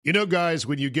You know, guys,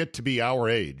 when you get to be our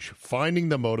age, finding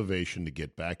the motivation to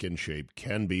get back in shape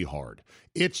can be hard.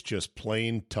 It's just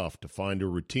plain tough to find a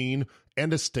routine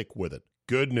and to stick with it.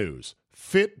 Good news.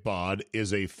 Fitbod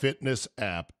is a fitness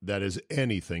app that is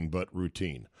anything but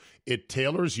routine. It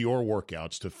tailors your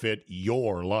workouts to fit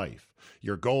your life,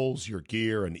 your goals, your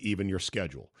gear, and even your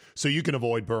schedule, so you can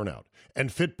avoid burnout. And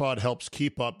Fitbod helps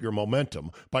keep up your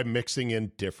momentum by mixing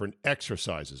in different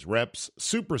exercises, reps,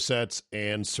 supersets,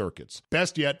 and circuits.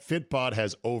 Best yet, Fitbod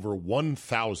has over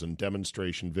 1,000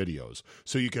 demonstration videos,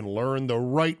 so you can learn the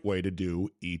right way to do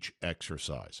each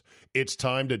exercise. It's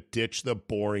time to ditch the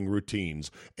boring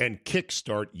routines and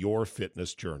kickstart your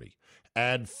fitness journey.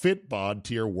 Add Fitbod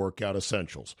to your workout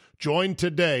essentials. Join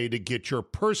today to get your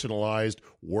personalized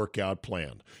workout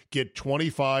plan. Get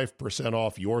 25%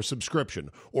 off your subscription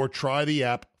or try the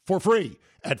app for free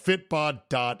at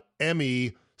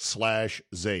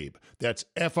fitbod.me/Zabe. That's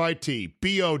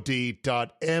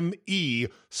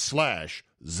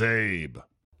fitbod.me/Zabe.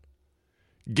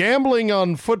 Gambling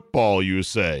on football, you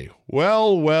say?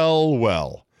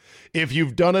 Well. If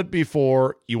you've done it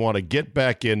before, you want to get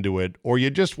back into it, or you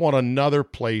just want another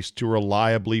place to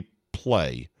reliably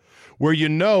play, where you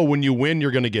know when you win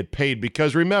you're going to get paid,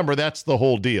 because remember, that's the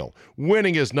whole deal.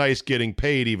 Winning is nice, getting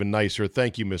paid even nicer.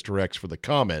 Thank you, Mr. X, for the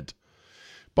comment.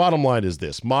 Bottom line is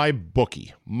this,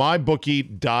 MyBookie,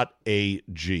 mybookie.ag.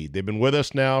 They've been with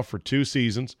us now for 2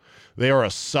 seasons. They are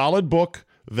a solid book.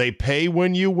 They pay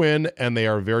when you win, and they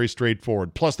are very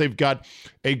straightforward. Plus, they've got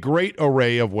a great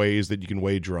array of ways that you can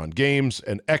wager on games,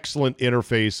 an excellent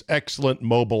interface, excellent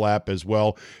mobile app as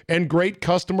well, and great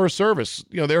customer service.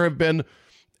 You know, there have been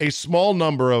a small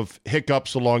number of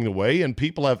hiccups along the way, and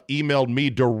people have emailed me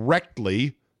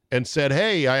directly and said,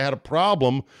 hey, I had a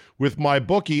problem with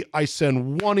MyBookie. I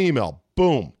send one email,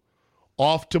 boom,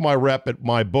 off to my rep at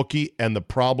MyBookie, and the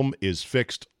problem is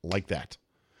fixed like that.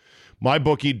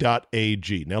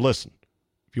 MyBookie.ag. Now listen,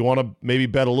 if you want to maybe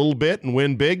bet a little bit and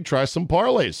win big, try some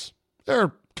parlays.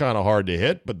 They're kind of hard to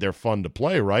hit, but they're fun to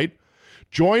play, right?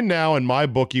 Join now and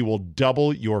MyBookie will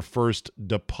double your first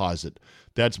deposit.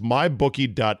 That's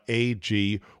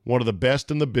MyBookie.ag, one of the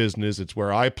best in the business. It's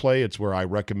where I play. It's where I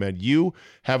recommend you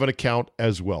have an account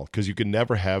as well, because you can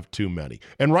never have too many.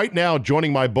 And right now,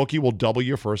 joining MyBookie will double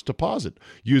your first deposit.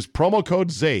 Use promo code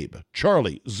ZABE,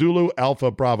 Charlie, Zulu,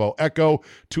 Alpha, Bravo, Echo,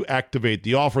 to activate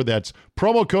the offer. That's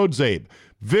promo code ZABE.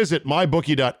 Visit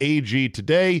MyBookie.ag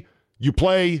today. You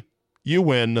play, you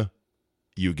win,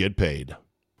 you get paid.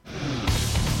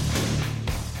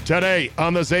 Today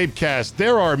on the Zabecast,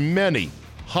 there are many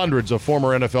hundreds of former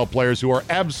NFL players who are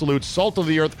absolute salt of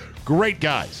the earth, great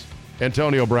guys.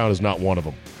 Antonio Brown is not one of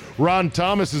them. Ron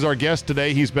Thomas is our guest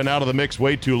today. He's been out of the mix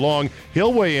way too long.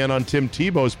 He'll weigh in on Tim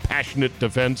Tebow's passionate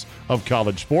defense of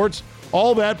college sports.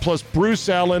 All that plus Bruce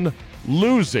Allen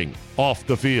losing off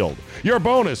the field. Your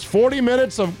bonus, 40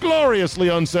 minutes of gloriously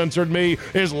uncensored me,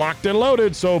 is locked and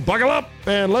loaded, so buckle up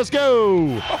and let's go.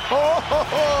 Here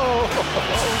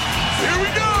we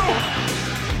go.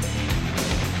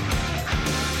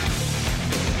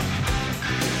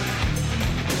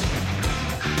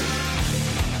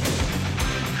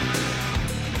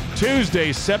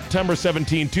 Tuesday, September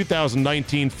 17,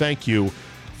 2019. Thank you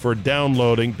for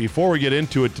downloading. Before we get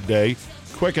into it today,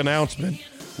 quick announcement.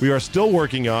 We are still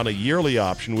working on a yearly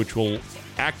option which will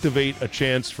activate a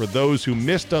chance for those who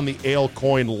missed on the Ale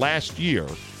coin last year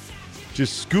to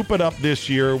scoop it up this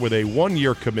year with a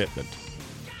 1-year commitment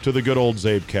to the good old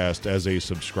Zabecast as a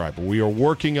subscriber. We are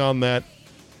working on that,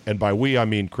 and by we, I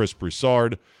mean Chris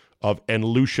Broussard of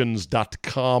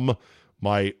Enlutions.com,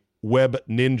 my web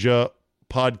ninja,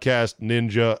 podcast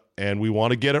ninja, and we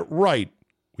want to get it right.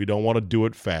 We don't want to do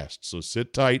it fast, so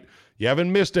sit tight. You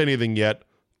haven't missed anything yet.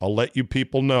 I'll let you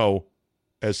people know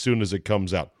as soon as it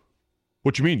comes out.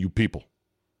 What you mean, you people?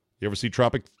 You ever see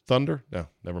Tropic Thunder? No,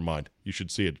 never mind. You should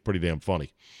see it. It's pretty damn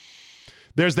funny.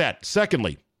 There's that.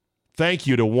 Secondly, thank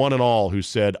you to one and all who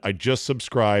said, I just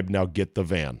subscribed, now get the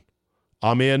van.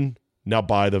 I'm in, now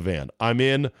buy the van. I'm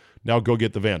in, now go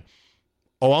get the van.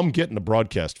 Oh, I'm getting a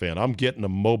broadcast van. I'm getting a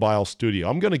mobile studio.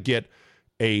 I'm going to get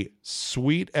a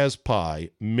sweet as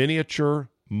pie, miniature,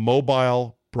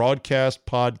 mobile, broadcast,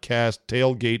 podcast,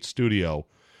 tailgate studio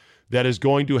that is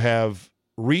going to have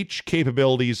reach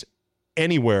capabilities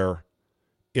anywhere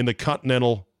in the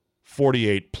continental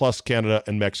 48 plus Canada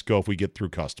and Mexico if we get through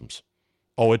customs.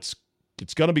 Oh, it's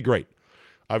going to be great.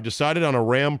 I've decided on a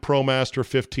Ram ProMaster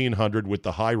 1500 with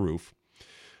the high roof.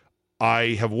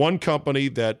 I have one company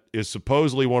that is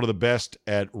supposedly one of the best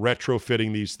at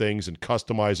retrofitting these things and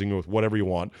customizing with whatever you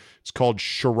want. It's called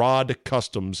Sherrod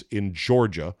Customs in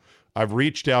Georgia. I've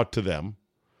reached out to them.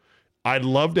 I'd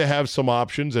love to have some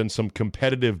options and some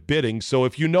competitive bidding. So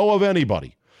if you know of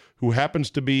anybody who happens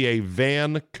to be a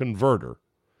van converter,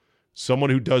 someone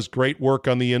who does great work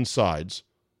on the insides,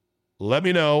 let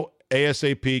me know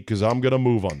ASAP because I'm going to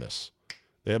move on this.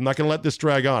 I'm not going to let this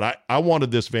drag on. I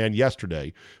wanted this van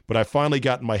yesterday, but I finally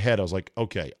got in my head. I was like,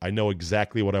 okay, I know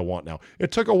exactly what I want now.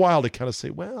 It took a while to kind of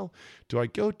say, well, do I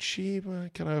go cheap?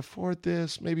 Can I afford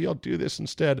this? Maybe I'll do this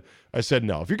instead. I said,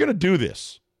 no, if you're going to do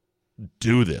this,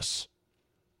 do this.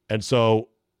 And so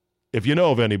if you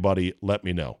know of anybody, let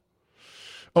me know.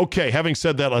 Okay, having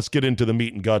said that, let's get into the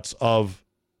meat and guts of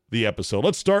the episode.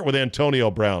 Let's start with Antonio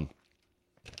Brown.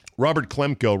 Robert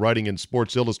Klemko, writing in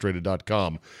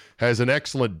SportsIllustrated.com, has an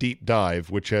excellent deep dive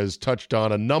which has touched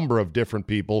on a number of different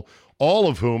people, all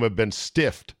of whom have been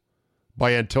stiffed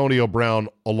by Antonio Brown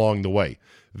along the way.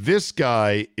 This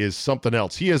guy is something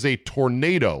else. He is a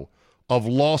tornado of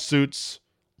lawsuits,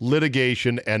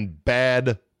 litigation, and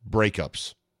bad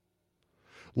breakups.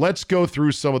 Let's go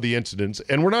through some of the incidents,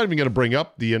 and we're not even going to bring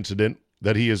up the incident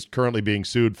that he is currently being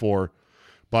sued for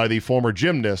by the former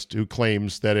gymnast who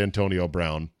claims that Antonio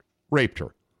Brown raped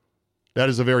her. That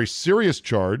is a very serious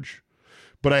charge,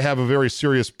 but I have a very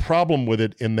serious problem with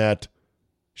it in that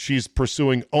she's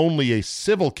pursuing only a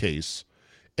civil case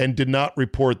and did not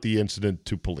report the incident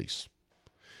to police.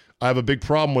 I have a big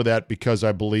problem with that because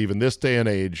I believe in this day and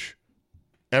age,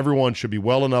 everyone should be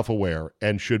well enough aware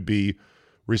and should be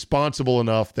responsible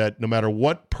enough that no matter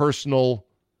what personal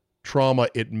trauma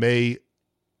it may,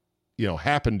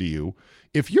 happen to you,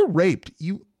 if you're raped,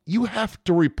 you have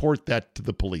to report that to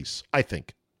the police, I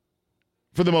think,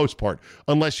 for the most part,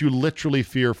 unless you literally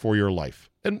fear for your life.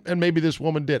 And maybe this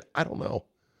woman did. I don't know.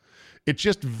 It's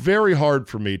just very hard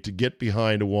for me to get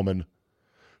behind a woman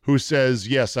who says,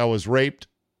 yes, I was raped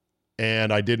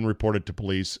and I didn't report it to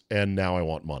police and now I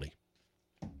want money.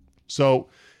 So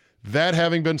that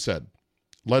having been said,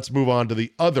 let's move on to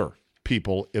the other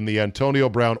people in the Antonio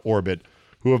Brown orbit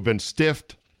who have been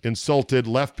stiffed, insulted,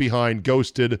 left behind,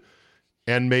 ghosted,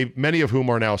 and many of whom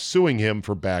are now suing him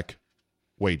for back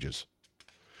wages.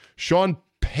 Sean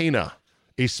Pena,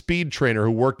 a speed trainer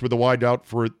who worked with the Wideout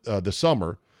for the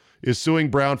summer, is suing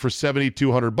Brown for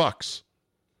 $7,200.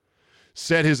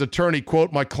 Said his attorney,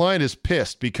 quote, "My client is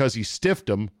pissed because he stiffed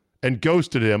him and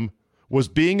ghosted him, was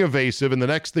being evasive, and the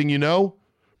next thing you know,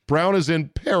 Brown is in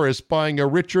Paris buying a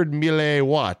Richard Mille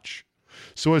watch.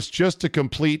 So it's just a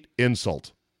complete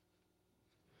insult."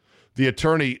 The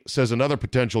attorney says another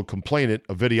potential complainant,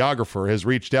 a videographer, has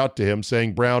reached out to him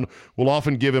saying Brown will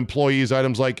often give employees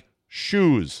items like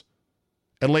shoes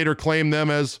and later claim them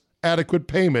as adequate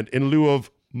payment in lieu of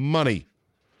money.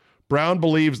 Brown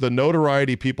believes the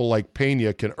notoriety people like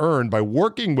Pena can earn by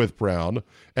working with Brown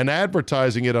and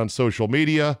advertising it on social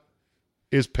media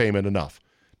is payment enough.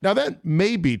 Now, that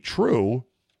may be true,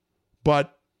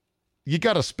 but you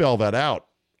got to spell that out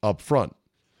up front.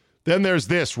 Then there's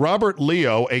this. Robert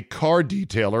Leo, a car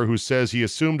detailer who says he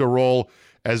assumed a role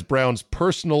as Brown's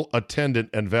personal attendant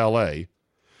and valet,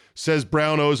 says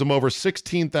Brown owes him over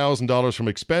 $16,000 from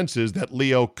expenses that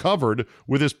Leo covered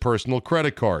with his personal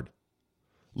credit card.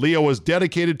 Leo was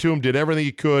dedicated to him, did everything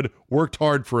he could, worked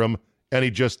hard for him, and he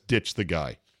just ditched the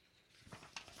guy.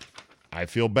 I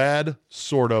feel bad,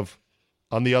 sort of.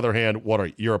 On the other hand,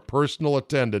 you're a personal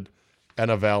attendant and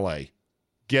a valet.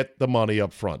 Get the money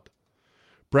up front.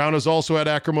 Brown has also had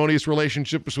acrimonious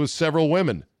relationships with several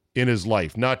women in his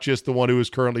life, not just the one who is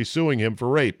currently suing him for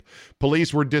rape.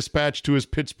 Police were dispatched to his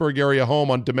Pittsburgh area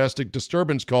home on domestic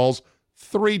disturbance calls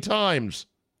 3 times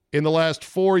in the last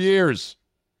 4 years.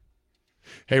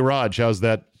 Hey, Raj, how's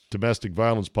that domestic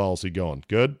violence policy going?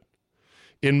 Good?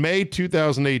 In May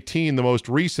 2018, the most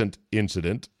recent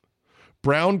incident,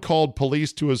 Brown called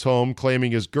police to his home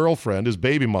claiming his girlfriend, his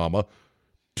baby mama,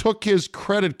 took his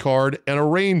credit card and a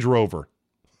Range Rover.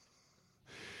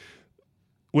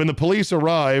 When the police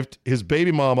arrived, his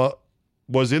baby mama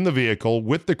was in the vehicle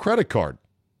with the credit card.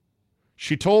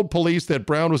 She told police that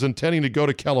Brown was intending to go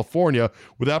to California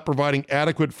without providing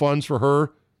adequate funds for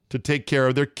her to take care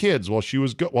of their kids while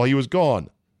he was gone.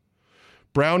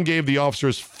 Brown gave the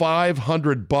officers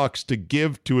 $500 to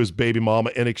give to his baby mama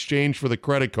in exchange for the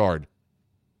credit card.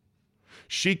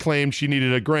 She claimed she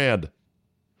needed $1,000.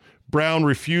 Brown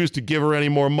refused to give her any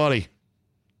more money.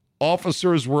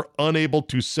 Officers were unable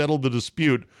to settle the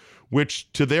dispute,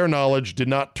 which, to their knowledge, did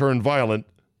not turn violent,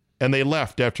 and they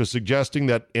left after suggesting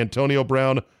that Antonio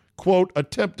Brown, quote,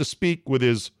 attempt to speak with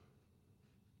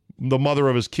the mother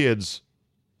of his kids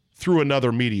through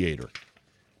another mediator.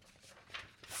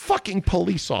 Fucking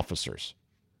police officers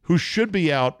who should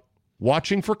be out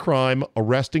watching for crime,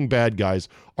 arresting bad guys,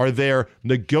 are there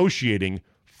negotiating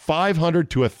 $500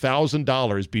 to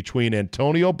 $1,000 between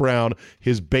Antonio Brown,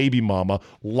 his baby mama,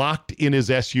 locked in his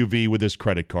SUV with his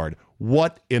credit card.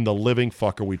 What in the living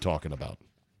fuck are we talking about?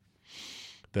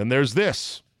 Then there's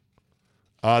this.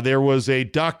 There was a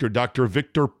doctor, Dr.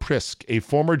 Victor Prisk, a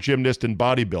former gymnast and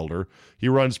bodybuilder. He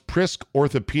runs Prisk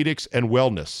Orthopedics and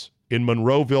Wellness in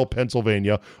Monroeville,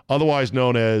 Pennsylvania, otherwise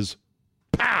known as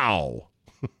POW.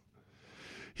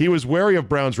 He was wary of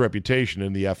Brown's reputation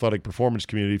in the athletic performance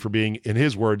community for being, in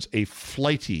his words, a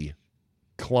flighty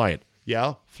client.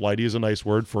 Yeah, flighty is a nice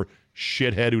word for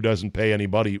shithead who doesn't pay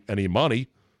anybody any money.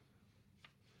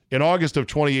 In August of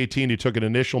 2018, he took an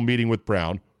initial meeting with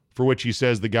Brown, for which he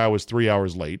says the guy was 3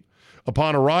 hours late.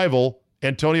 Upon arrival,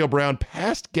 Antonio Brown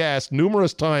passed gas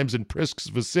numerous times in Prisk's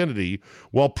vicinity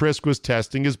while Prisk was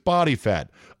testing his body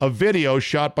fat. A video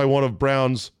shot by one of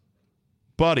Brown's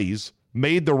buddies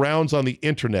made the rounds on the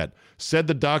internet. Said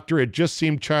the doctor, "It just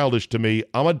seemed childish to me.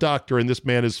 I'm a doctor and this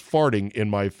man is farting in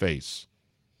my face."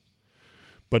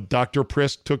 But Dr.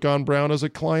 Prisk took on Brown as a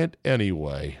client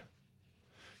anyway.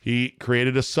 He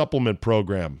created a supplement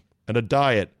program and a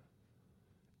diet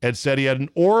and said he had an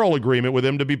oral agreement with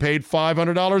him to be paid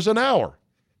 $500 an hour.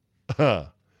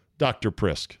 Dr.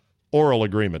 Prisk. Oral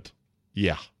agreement.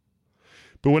 Yeah.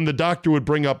 But when the doctor would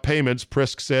bring up payments,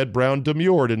 Prisk said Brown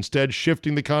demurred, instead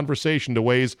shifting the conversation to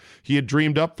ways he had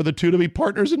dreamed up for the two to be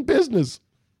partners in business.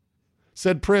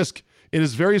 Said Prisk, in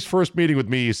his very first meeting with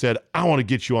me, he said, "I want to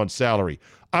get you on salary.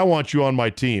 I want you on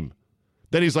my team."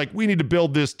 Then he's like, "We need to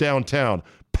build this downtown.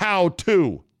 POW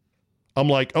 2. I'm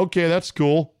like, okay, that's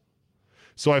cool.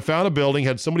 So I found a building,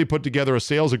 had somebody put together a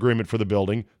sales agreement for the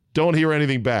building. Don't hear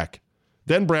anything back.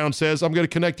 Then Brown says, "I'm going to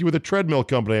connect you with a treadmill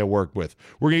company I work with.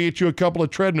 We're going to get you a couple of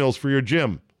treadmills for your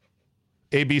gym."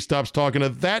 AB stops talking to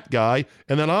that guy,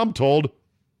 and then I'm told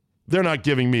they're not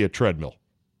giving me a treadmill.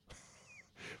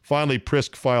 Finally,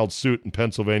 Prisk filed suit in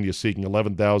Pennsylvania seeking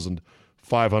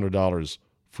 $11,500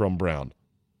 from Brown.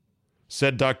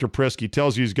 Said Dr. Prisk, he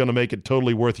tells you he's going to make it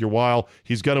totally worth your while.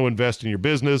 He's going to invest in your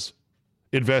business,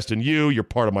 invest in you, you're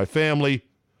part of my family,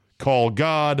 call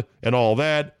God, and all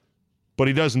that. But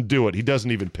he doesn't do it. He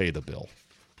doesn't even pay the bill.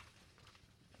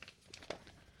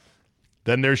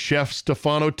 Then there's Chef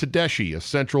Stefano Tedeschi, a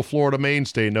Central Florida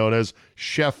mainstay known as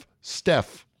Chef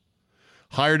Steph.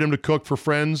 Hired him to cook for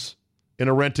friends in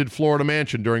a rented Florida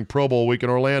mansion during Pro Bowl week in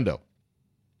Orlando.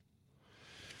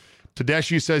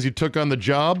 Tedeschi says he took on the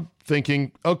job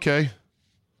thinking, okay,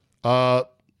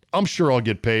 I'm sure I'll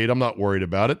get paid. I'm not worried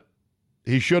about it.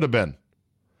 He should have been.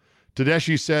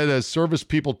 Tedeschi said as service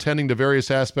people tending to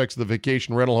various aspects of the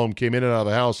vacation rental home came in and out of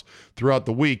the house throughout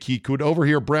the week, he could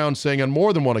overhear Brown saying on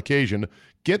more than one occasion,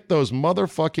 "Get those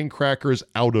motherfucking crackers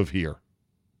out of here."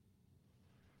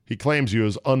 He claims he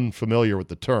was unfamiliar with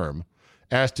the term,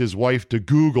 asked his wife to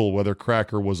Google whether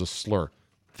cracker was a slur.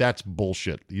 That's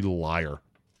bullshit, you liar.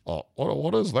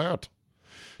 What is that?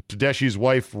 Tedeschi's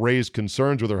wife raised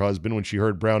concerns with her husband when she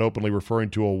heard Brown openly referring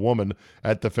to a woman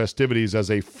at the festivities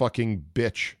as a fucking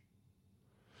bitch.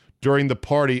 During the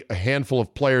party, a handful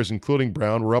of players, including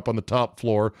Brown, were up on the top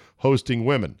floor hosting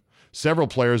women. Several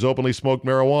players openly smoked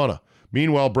marijuana.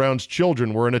 Meanwhile, Brown's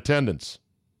children were in attendance.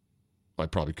 I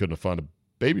probably couldn't have found a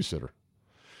babysitter.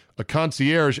 A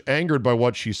concierge, angered by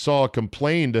what she saw,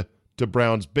 complained to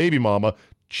Brown's baby mama,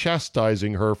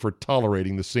 chastising her for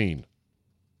tolerating the scene.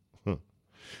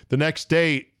 The next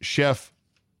day, Chef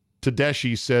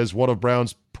Tedeschi says one of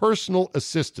Brown's personal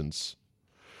assistants,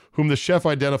 whom the chef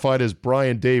identified as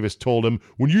Brian Davis, told him,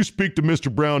 "When you speak to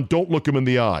Mr. Brown, don't look him in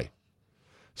the eye."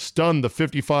 Stunned, the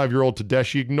 55-year-old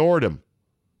Tedeschi ignored him,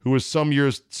 who was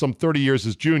some 30 years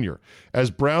his junior. As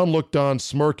Brown looked on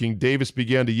smirking, Davis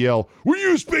began to yell, "When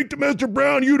you speak to Mr.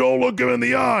 Brown, you don't look him in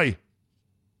the eye."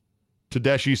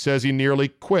 Tedeschi says he nearly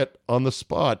quit on the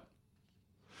spot.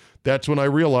 That's when I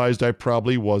realized I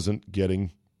probably wasn't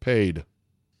getting paid.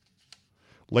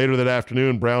 Later that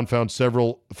afternoon, Brown found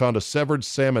a severed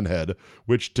salmon head,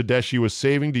 which Tedeschi was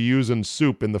saving to use in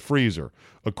soup in the freezer.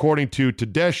 According to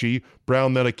Tedeschi,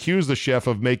 Brown then accused the chef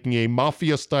of making a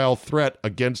mafia-style threat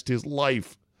against his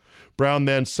life. Brown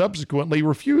then subsequently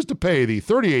refused to pay the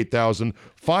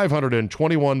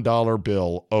 $38,521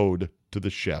 bill owed to the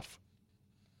chef.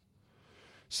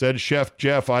 Said Chef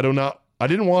Jeff, I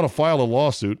didn't want to file a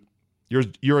lawsuit.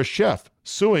 You're a chef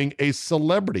suing a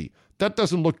celebrity. That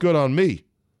doesn't look good on me.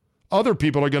 Other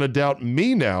people are going to doubt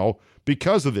me now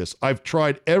because of this. I've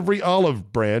tried every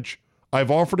olive branch. I've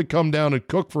offered to come down and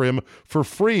cook for him for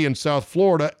free in South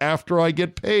Florida after I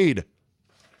get paid.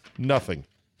 Nothing,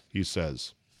 he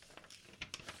says.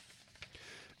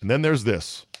 And then there's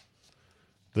this.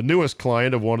 The newest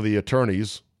client of one of the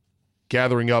attorneys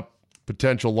gathering up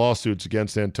potential lawsuits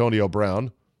against Antonio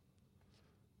Brown,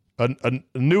 A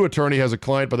new attorney has a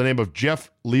client by the name of Jeff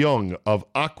Leung of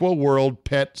Aqua World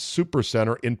Pet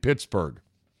Supercenter in Pittsburgh.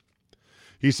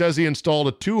 He says he installed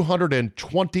a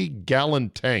 220-gallon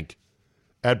tank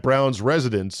at Brown's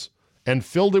residence and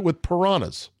filled it with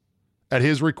piranhas at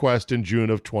his request in June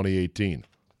of 2018.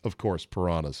 Of course,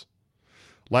 piranhas.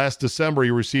 Last December, he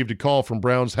received a call from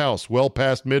Brown's house well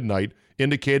past midnight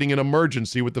indicating an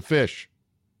emergency with the fish.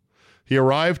 He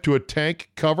arrived to a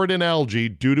tank covered in algae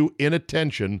due to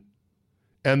inattention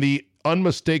and the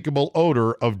unmistakable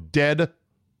odor of dead,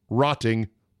 rotting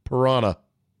piranha.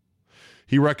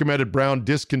 He recommended Brown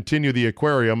discontinue the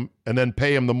aquarium and then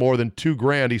pay him the more than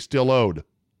 $2,000 he still owed.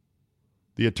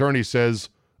 The attorney says,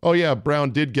 oh yeah,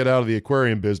 Brown did get out of the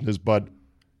aquarium business, but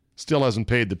still hasn't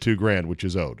paid the $2,000, which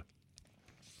is owed.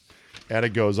 And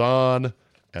it goes on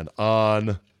and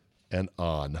on and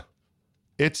on.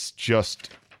 It's just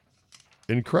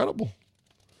incredible.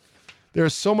 There are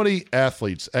so many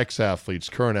athletes, ex-athletes,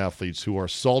 current athletes who are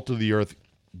salt of the earth,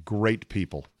 great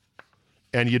people.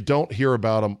 And you don't hear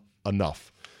about them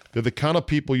enough. They're the kind of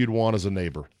people you'd want as a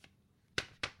neighbor.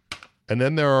 And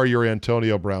then there are your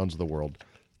Antonio Browns of the world.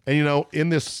 And, you know, in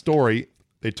this story,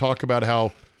 they talk about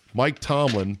how Mike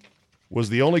Tomlin was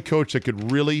the only coach that could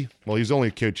really, well, he's the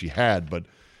only coach he had, but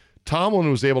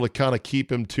Tomlin was able to kind of keep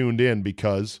him tuned in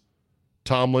because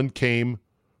Tomlin came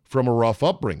from a rough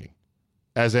upbringing,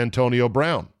 as Antonio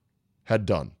Brown had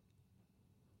done.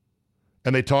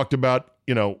 And they talked about,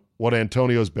 you know, what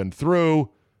Antonio's been through,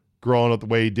 growing up the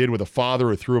way he did with a father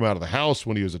who threw him out of the house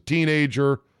when he was a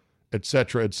teenager,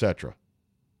 etc., etc.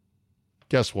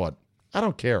 Guess what? I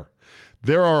don't care.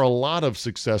 There are a lot of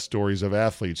success stories of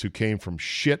athletes who came from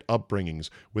shit upbringings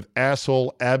with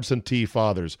asshole absentee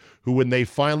fathers who, when they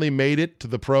finally made it to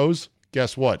the pros,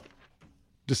 guess what?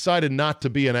 Decided not to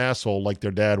be an asshole like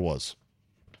their dad was.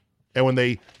 And when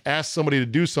they asked somebody to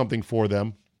do something for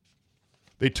them,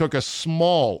 they took a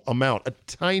small amount, a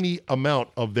tiny amount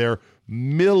of their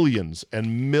millions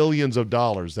and millions of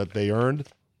dollars that they earned,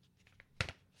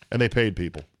 and they paid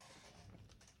people.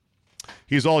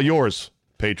 He's all yours,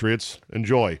 Patriots.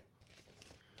 Enjoy.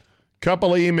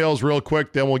 Couple of emails real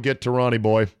quick, then we'll get to Ronnie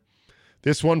Boy.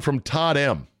 This one from Todd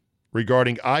M.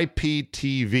 regarding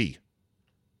IPTV.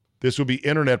 This would be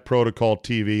Internet Protocol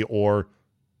TV or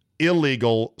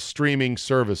illegal streaming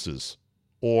services,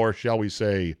 or shall we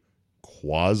say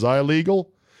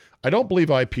quasi-legal? I don't believe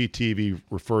IPTV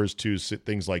refers to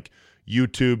things like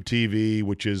YouTube TV,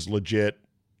 which is legit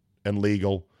and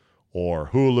legal, or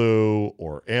Hulu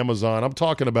or Amazon. I'm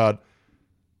talking about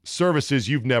services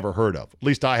you've never heard of. At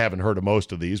least I haven't heard of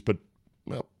most of these, but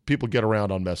well, people get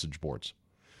around on message boards.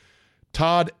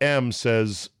 Todd M.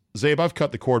 says, Zabe, I've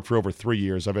cut the cord for over 3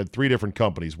 years. I've had 3 different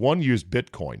companies. One used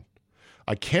Bitcoin.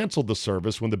 I canceled the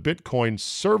service when the Bitcoin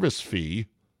service fee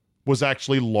was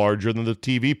actually larger than the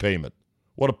TV payment.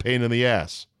 What a pain in the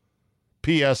ass.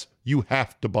 P.S. You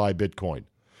have to buy Bitcoin.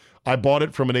 I bought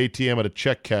it from an ATM at a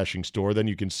check cashing store. Then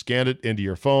you can scan it into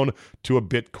your phone to a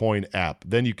Bitcoin app.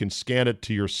 Then you can scan it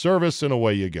to your service and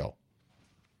away you go.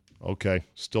 Okay,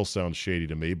 still sounds shady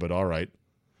to me, but all right.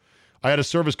 I had a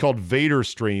service called Vader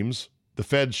Streams. The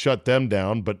feds shut them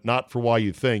down, but not for why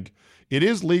you think. It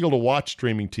is legal to watch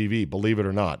streaming TV, believe it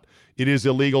or not. It is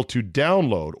illegal to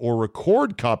download or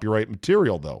record copyright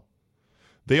material, though.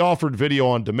 They offered video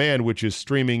on demand, which is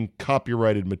streaming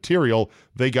copyrighted material.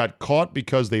 They got caught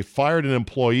because they fired an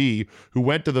employee who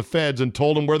went to the feds and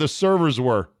told them where the servers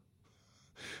were.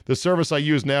 The service I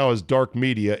use now is Dark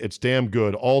Media. It's damn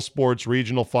good. All sports,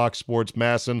 regional, Fox Sports,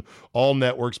 Masson, all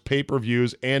networks,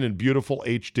 pay-per-views, and in beautiful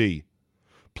HD.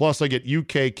 Plus, I get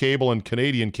UK cable and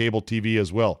Canadian cable TV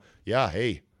as well. Yeah,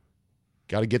 hey,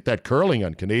 got to get that curling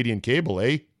on Canadian cable,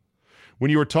 eh? When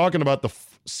you were talking about the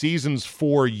Seasons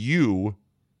 4U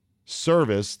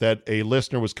service that a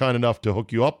listener was kind enough to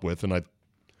hook you up with, and I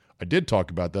did talk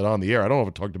about that on the air. I don't know if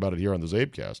I talked about it here on the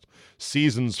Zabecast.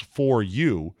 Seasons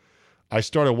 4U. I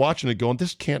started watching it going,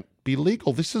 this can't be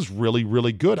legal. This is really,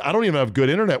 really good. I don't even have good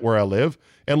internet where I live.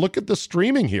 And look at the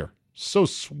streaming here. So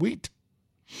sweet.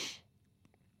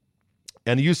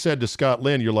 And you said to Scott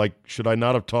Lynn, you're like, should I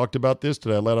not have talked about this?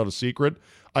 Did I let out a secret?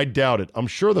 I doubt it. I'm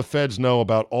sure the feds know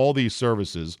about all these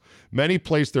services. Many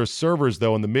place their servers,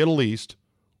 though, in the Middle East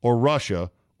or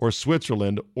Russia or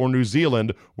Switzerland or New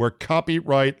Zealand where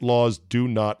copyright laws do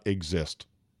not exist.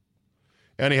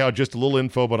 Anyhow, just a little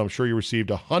info, but I'm sure you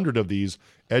received 100 of these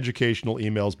educational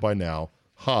emails by now.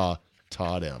 Ha,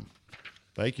 Todd M.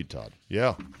 Thank you, Todd.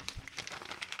 Yeah.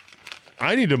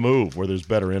 I need to move where there's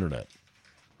better internet.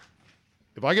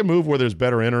 If I can move where there's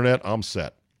better internet, I'm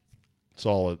set. That's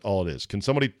all it is. Can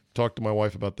somebody talk to my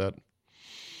wife about that?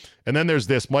 And then there's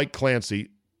this, Mike Clancy,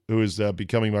 who is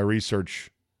becoming my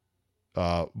research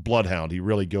bloodhound. He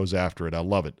really goes after it. I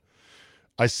love it.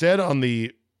 I said on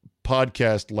the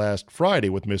podcast last Friday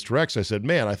with Mr. X, I said,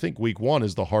 man, I think week 1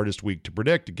 is the hardest week to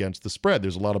predict against the spread.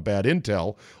 There's a lot of bad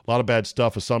intel, a lot of bad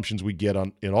stuff, assumptions we get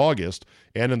in August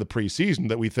and in the preseason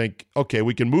that we think, okay,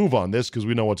 we can move on this because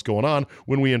we know what's going on,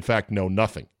 when we in fact know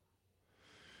nothing.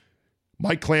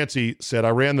 Mike Clancy said, I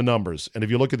ran the numbers, and if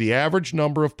you look at the average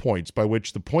number of points by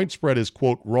which the point spread is,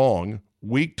 quote, wrong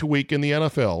week to week in the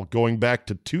NFL, going back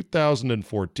to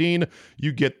 2014,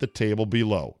 you get the table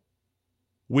below.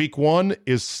 Week 1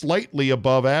 is slightly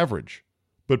above average,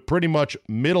 but pretty much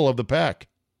middle of the pack.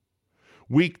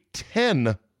 Week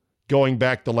 10, going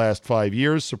back the last 5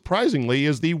 years, surprisingly,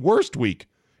 is the worst week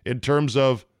in terms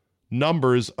of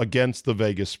numbers against the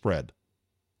Vegas spread.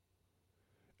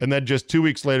 And then just 2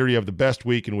 weeks later, you have the best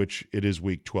week, in which it is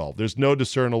week 12. There's no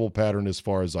discernible pattern as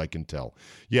far as I can tell.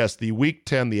 Yes, the week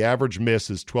 10, the average miss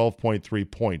is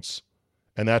 12.3 points,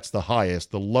 and that's the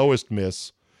highest. The lowest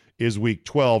miss is week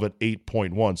 12 at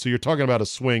 8.1. So you're talking about a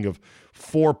swing of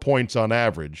 4 points on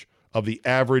average of the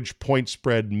average point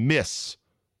spread miss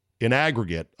in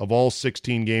aggregate of all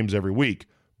 16 games every week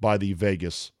by the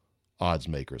Vegas odds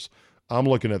makers. I'm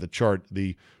looking at the chart.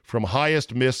 From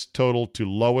highest miss total to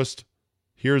lowest,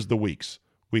 here's the weeks.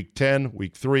 Week 10,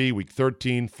 week 3, week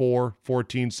 13, 4,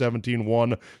 14, 17,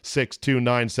 1, 6, 2,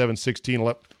 9, 7, 16,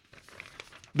 11.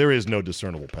 There is no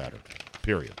discernible pattern,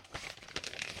 period.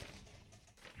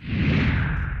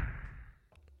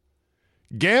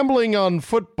 Gambling on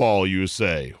football, you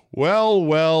say? Well,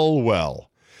 well,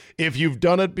 well. If you've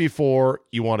done it before,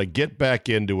 you want to get back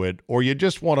into it, or you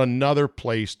just want another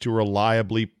place to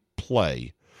reliably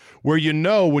play, where you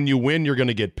know when you win you're going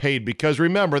to get paid, because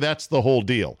remember, that's the whole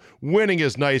deal. Winning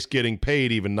is nice, getting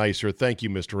paid even nicer. Thank you,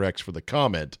 Mr. X, for the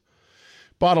comment.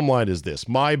 Bottom line is this,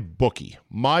 MyBookie,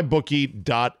 mybookie.ag.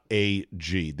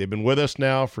 They've been with us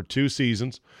now for 2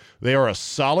 seasons. They are a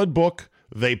solid book.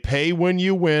 They pay when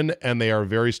you win, and they are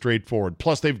very straightforward.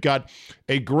 Plus, they've got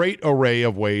a great array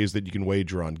of ways that you can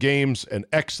wager on games, an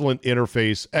excellent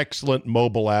interface, excellent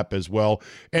mobile app as well,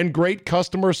 and great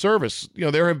customer service. You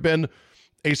know, there have been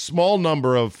a small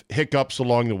number of hiccups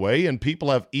along the way, and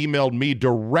people have emailed me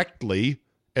directly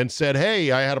and said,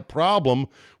 hey, I had a problem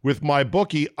with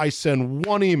MyBookie. I send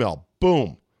one email,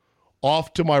 boom,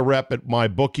 off to my rep at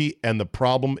MyBookie, and the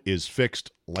problem is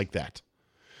fixed like that.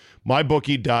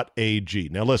 MyBookie.ag.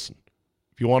 Now listen,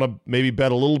 if you want to maybe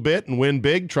bet a little bit and win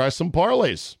big, try some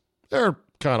parlays. They're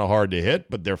kind of hard to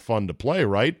hit, but they're fun to play,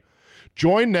 right?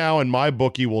 Join now and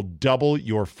MyBookie will double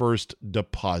your first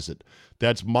deposit.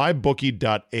 That's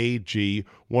mybookie.ag,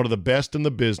 one of the best in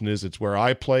the business. It's where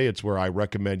I play. It's where I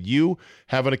recommend you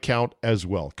have an account as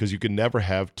well, because you can never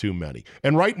have too many.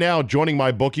 And right now, joining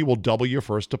MyBookie will double your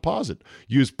first deposit.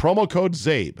 Use promo code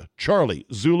ZABE, Charlie,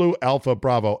 Zulu, Alpha,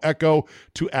 Bravo, Echo,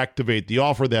 to activate the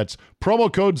offer. That's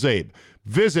promo code ZABE.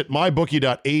 Visit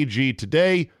mybookie.ag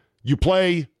today. You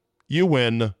play, you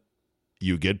win,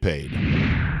 you get paid.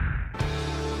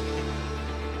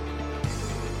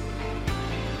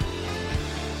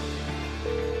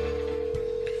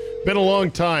 Been a long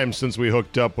time since we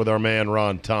hooked up with our man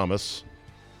Ron Thomas.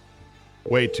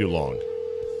 Way too long.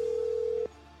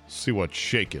 See what's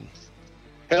shaking.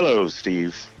 Hello,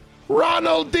 Steve.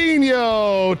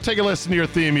 Ronaldinho! Take a listen to your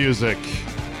theme music.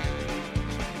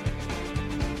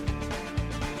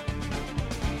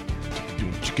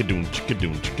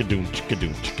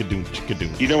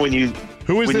 You know when you...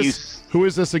 Who is this? Who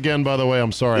is this again, by the way?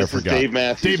 I'm sorry, I forgot. Dave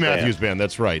Matthews Band. Matthews Band,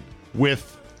 that's right.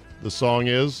 With the song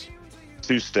is...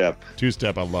 Two-Step.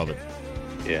 Two-Step, I love it.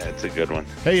 Yeah, it's a good one.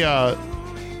 Hey,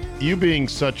 you being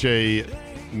such a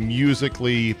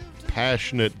musically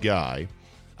passionate guy,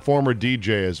 former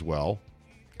DJ as well,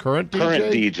 current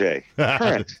DJ?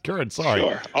 Current, sorry.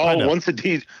 Sure. Oh, once a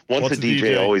DJ,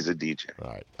 always a DJ.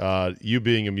 All right. You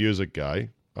being a music guy,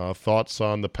 thoughts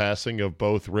on the passing of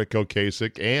both Rick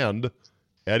Ocasek and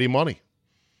Eddie Money?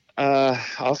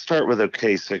 I'll start with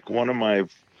Ocasek. One of my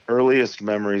earliest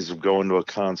memories of going to a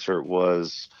concert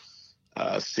was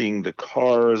seeing the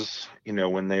Cars,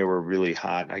 when they were really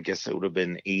hot. I guess it would have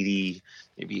been 80,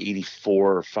 maybe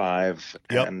 84 or 5.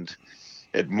 Yep. And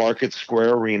at Market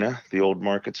Square Arena, the old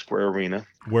Market Square Arena.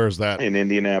 Where's that? In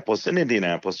Indianapolis. Where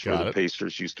the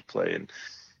Pacers used to play.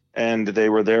 And they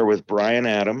were there with Bryan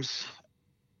Adams.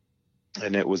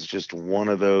 And it was just one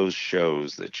of those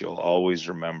shows that you'll always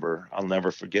remember. I'll never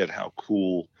forget how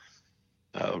cool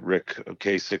Rick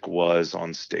Ocasek was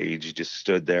on stage. He just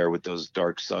stood there with those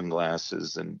dark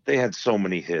sunglasses, and they had so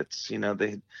many hits.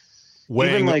 They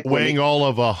weighing all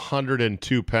of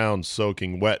 102 pounds,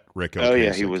 soaking wet. Rick Ocasek. Oh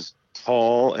yeah, he was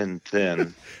tall and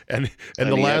thin. and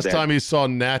the last time he saw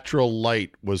natural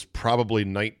light was probably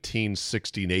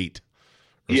 1968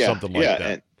 or something like that.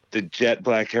 And the jet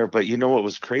black hair. But you know what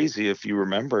was crazy? If you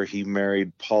remember, he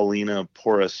married Paulina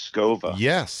Poroskova.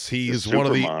 Yes, he is one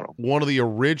of the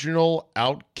original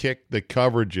Outkick the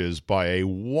coverages by a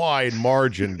wide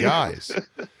margin guys.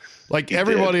 Like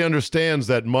everybody understands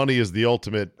that money is the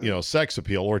ultimate, sex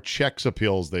appeal, or sex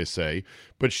appeal, as they say.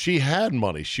 But she had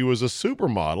money. She was a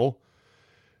supermodel.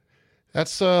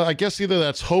 That's, I guess, either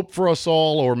that's hope for us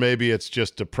all, or maybe it's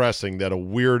just depressing that a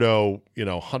weirdo,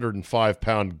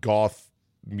 105-pound goth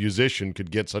musician could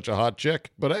get such a hot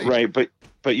chick. But hey, right.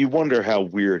 But you wonder how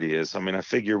weird he is. I mean, I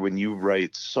figure when you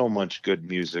write so much good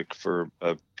music for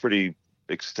a pretty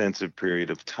extensive period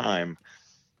of time,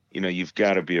 you've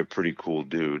got to be a pretty cool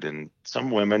dude. And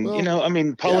some women,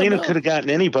 Paulina could have gotten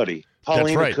anybody.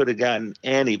 Paulina could have gotten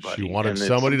anybody. She wanted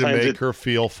somebody to make her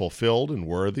feel fulfilled and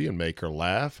worthy and make her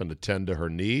laugh and attend to her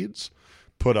needs,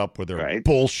 put up with her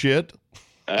bullshit.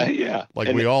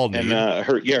 We all need. And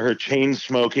her chain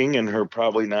smoking and her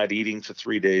probably not eating for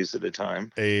 3 days at a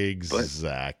time.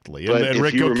 Exactly. And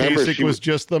Rick Ocasek was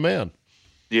just the man.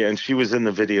 Yeah, and she was in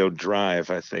the video Drive,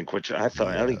 I think, which I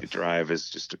think Drive is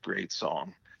just a great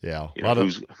song. Yeah.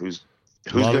 Who's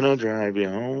gonna drive you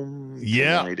home?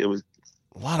 Yeah. Tonight? It was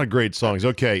a lot of great songs.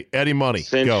 Okay, Eddie Money.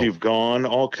 Since You've Gone,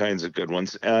 all kinds of good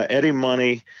ones. Eddie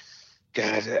Money,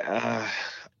 God,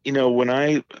 when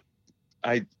I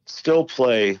still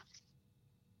play,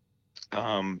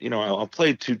 I'll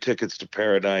play Two Tickets to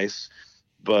Paradise,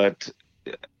 but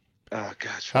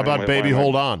gosh. How about Baby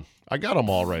Hold On? I got them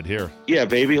all right here. Yeah,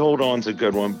 Baby Hold On's a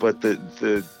good one, but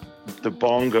the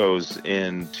bongos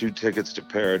in Two Tickets to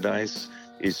Paradise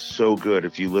is so good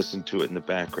if you listen to it in the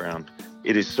background.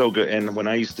 It is so good. And when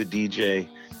I used to DJ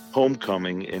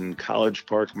Homecoming in College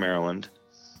Park, Maryland,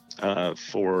 at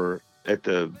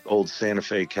the old Santa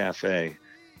Fe Cafe,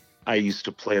 I used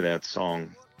to play that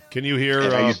song. Can you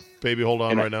hear Baby Hold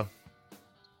On right now?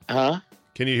 Huh?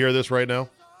 Can you hear this right now?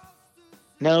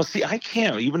 No, see, I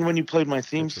can't. Even when you played my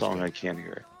theme song, I can't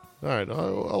hear it. All right,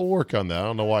 I'll work on that. I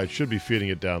don't know why. I should be feeding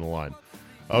it down the line.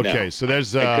 Okay, so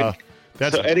there's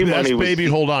that's Baby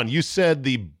Hold On. You said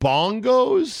the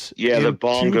bongos? Yeah, the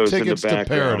bongos Two Tickets in the to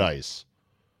Paradise.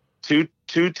 Two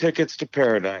Tickets to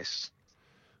Paradise.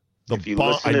 If you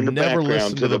listen in the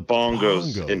background to the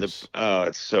bongos.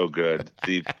 It's so good.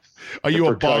 Are you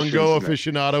a bongo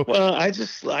aficionado? Well, I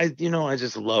just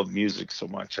love music so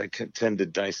much. I tend to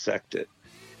dissect it.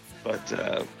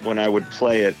 But when I would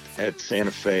play it at Santa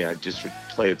Fe, I just would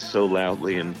play it so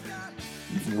loudly, and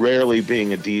rarely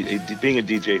being a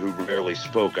DJ who rarely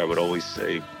spoke, I would always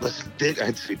say, dig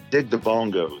the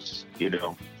bongos, Yeah,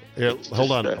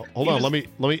 hold on. Let me,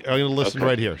 I'm going to listen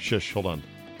right here. Shush, hold on.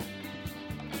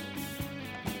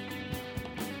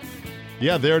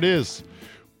 Yeah, there it is.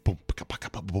 Yeah.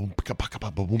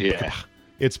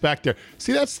 It's back there.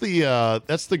 See, that's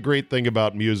the great thing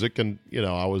about music. And,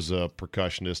 I was a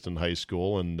percussionist in high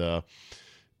school, and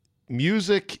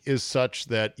music is such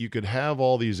that you could have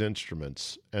all these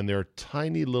instruments, and they're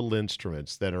tiny little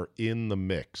instruments that are in the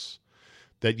mix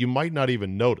that you might not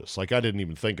even notice. Like, I didn't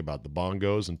even think about the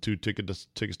bongos and Two Tickets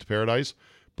to Paradise,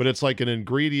 but it's like an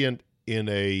ingredient in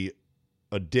a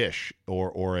dish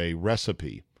or a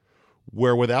recipe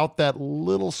where without that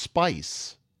little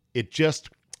spice, it's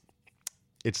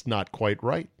not quite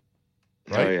right.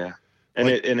 Oh yeah, and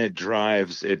it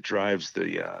drives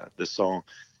the song.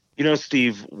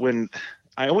 Steve, when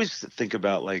I always think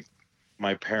about like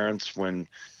my parents when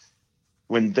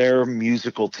their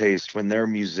musical taste, when their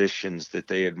musicians that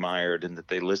they admired and that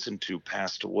they listened to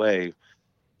passed away,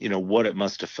 what it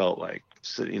must have felt like.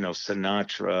 So,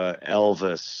 Sinatra,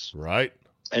 Elvis, right.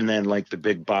 And then like the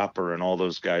Big Bopper and all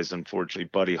those guys, unfortunately,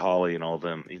 Buddy Holly and all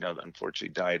them, unfortunately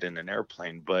died in an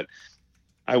airplane. But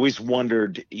I always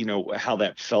wondered, how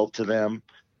that felt to them,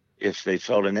 if they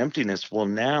felt an emptiness. Well,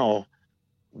 now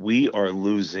we are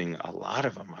losing a lot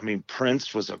of them. I mean,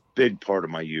 Prince was a big part of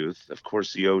my youth. Of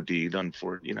course, he OD'd,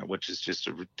 which is just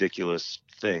a ridiculous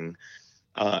thing.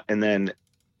 And then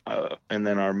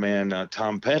our man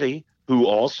Tom Petty, who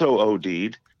also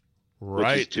OD'd.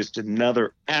 Right. Which is just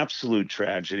another absolute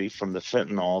tragedy from the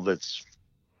fentanyl that's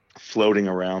floating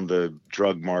around the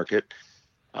drug market.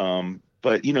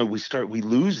 But, we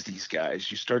lose these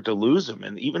guys. You start to lose them.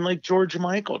 And even like George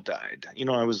Michael died.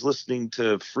 I was listening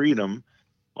to Freedom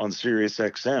on Sirius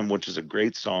XM, which is a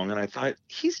great song. And I thought,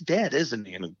 he's dead, isn't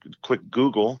he? And a quick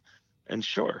Google. And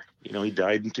sure, he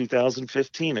died in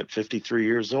 2015 at 53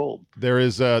 years old.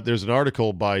 There's an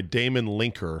article by Damon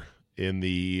Linker in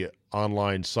the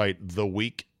online site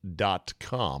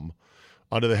theweek.com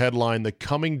under the headline, The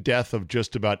Coming Death of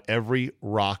Just About Every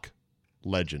Rock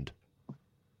Legend.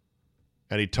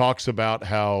 And he talks about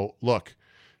how, look,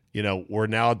 we're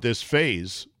now at this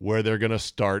phase where they're going to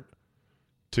start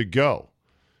to go.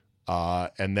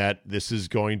 And that this is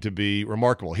going to be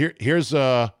remarkable. Here's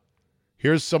some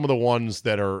of the ones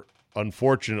that are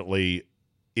unfortunately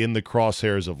in the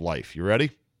crosshairs of life. You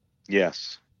ready?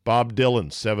 Yes. Bob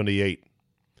Dylan, 78.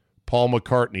 Paul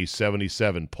McCartney,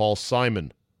 77. Paul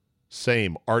Simon,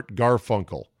 same. Art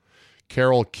Garfunkel.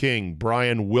 Carole King,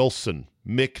 Brian Wilson,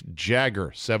 Mick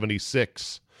Jagger,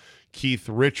 76. Keith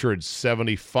Richards,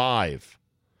 75.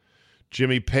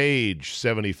 Jimmy Page,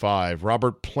 75.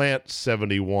 Robert Plant,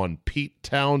 71. Pete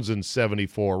Townsend,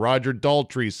 74. Roger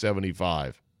Daltrey,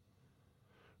 75.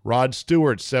 Rod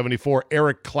Stewart, 74.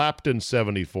 Eric Clapton,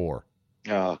 74.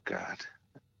 Oh, God.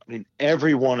 I mean,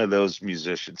 every one of those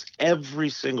musicians, every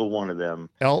single one of them.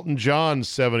 Elton John,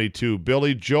 72.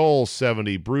 Billy Joel,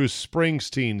 70. Bruce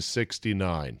Springsteen,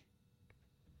 69.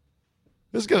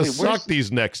 This is going to suck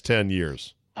these next 10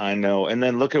 years. I know. And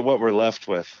then look at what we're left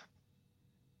with.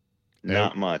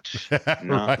 Not much.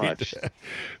 Not much.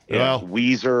 Yeah, well,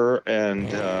 Weezer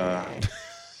and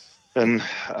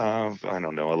I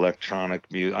don't know,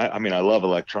 electronic music. I mean, I love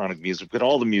electronic music, but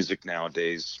all the music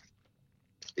nowadays,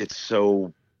 it's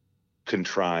so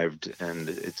contrived and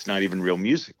it's not even real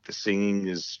music. The singing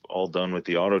is all done with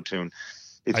the auto-tune.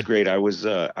 It's great. I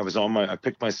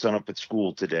picked my son up at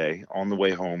school today. On the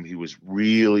way home, he was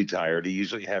really tired. He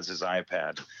usually has his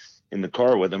iPad in the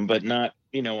car with him, but not,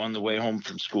 on the way home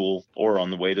from school or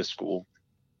on the way to school.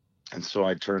 And so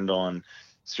I turned on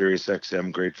Sirius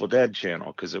XM Grateful Dead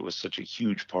channel because it was such a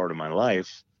huge part of my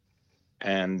life.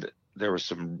 And there was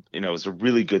some, it was a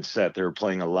really good set. They were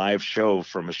playing a live show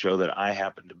from a show that I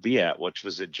happened to be at, which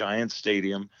was at Giant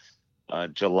Stadium,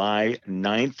 July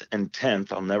 9th and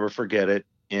 10th. I'll never forget it,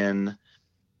 in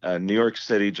New York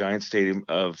City, Giant Stadium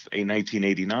of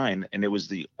 1989. And it was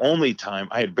the only time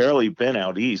I had barely been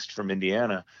out east from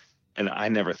Indiana. And I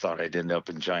never thought I'd end up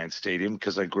in Giant Stadium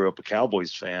because I grew up a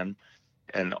Cowboys fan.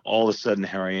 And all of a sudden,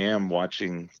 here I am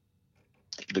watching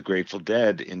the Grateful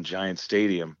Dead in Giant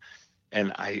Stadium.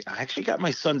 And I actually got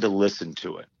my son to listen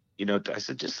to it. I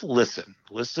said, just listen.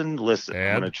 And? I'm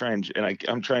going to try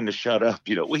I'm trying to shut up.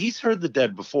 Well, he's heard the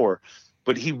Dead before,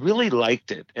 but he really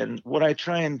liked it. And what I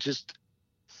try and get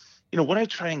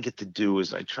to do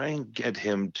is I try and get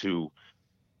him to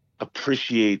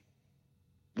appreciate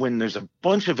when there's a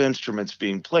bunch of instruments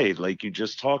being played, like you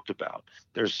just talked about.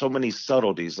 There's so many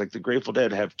subtleties. Like the Grateful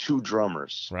Dead have two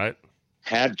drummers. Right.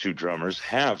 Had two drummers,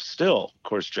 have still. Of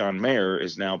course, John Mayer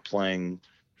is now playing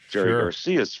Jerry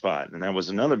Garcia's spot, and that was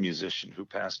another musician who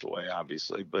passed away,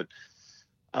 obviously. But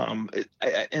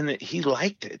he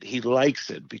liked it. He likes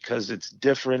it because it's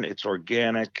different, it's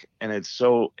organic, and it's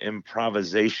so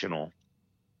improvisational.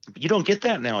 You don't get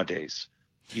that nowadays.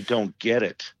 You don't get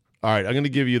it. All right, I'm going to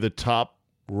give you the top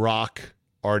rock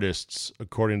artists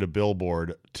according to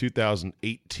Billboard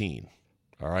 2018.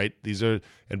 All right, these are,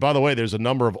 and by the way, there's a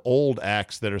number of old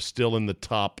acts that are still in the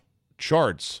top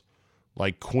charts,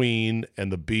 like Queen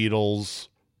and the Beatles,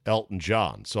 Elton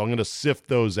John. So I'm going to sift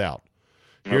those out.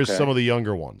 Here's some of the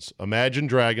younger ones: Imagine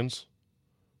Dragons,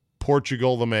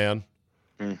 Portugal the Man,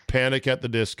 Panic at the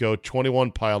Disco,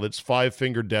 21 Pilots, Five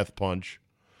Finger Death Punch,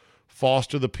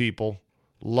 Foster the People,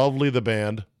 Lovely the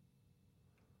Band,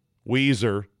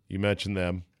 Weezer, you mentioned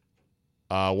them,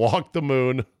 Walk the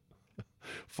Moon,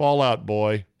 Fall Out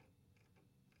Boy,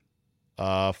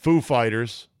 Foo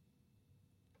Fighters,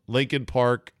 Linkin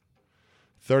Park,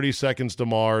 30 Seconds to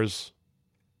Mars,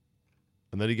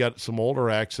 and then you got some older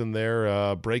acts in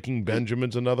there. Breaking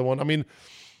Benjamin's another one. I mean,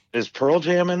 is Pearl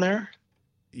Jam in there?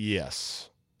 Yes.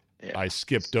 Yeah. I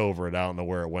skipped over it. I don't know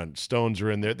where it went. Stones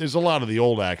are in there. There's a lot of the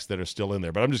old acts that are still in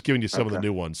there, but I'm just giving you some of the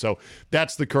new ones. So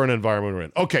that's the current environment we're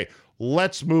in. Okay,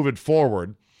 let's move it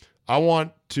forward. I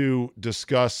want to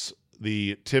discuss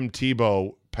the Tim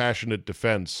Tebow passionate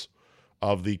defense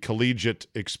of the collegiate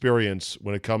experience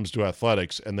when it comes to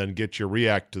athletics, and then get your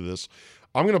react to this.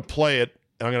 I'm going to play it,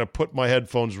 and I'm going to put my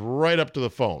headphones right up to the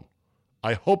phone.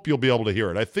 I hope you'll be able to hear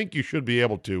it. I think you should be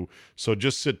able to, so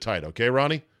just sit tight, okay,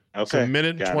 Ronnie? Okay. It's a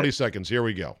minute and 20 seconds. Here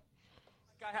we go.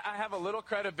 I have a little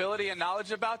credibility and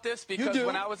knowledge about this because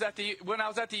when I was at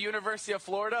the University of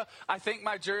Florida, I think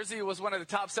my jersey was one of the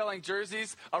top-selling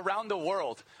jerseys around the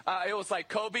world. It was like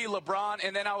Kobe, LeBron,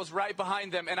 and then I was right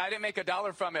behind them, and I didn't make a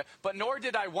dollar from it. But nor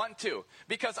did I want to,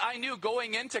 because I knew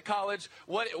going into college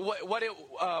what it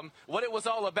was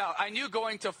all about. I knew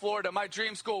going to Florida, my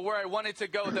dream school, where I wanted to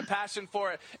go, the passion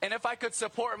for it, and if I could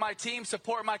support my team,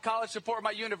 support my college, support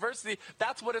my university,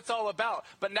 that's what it's all about.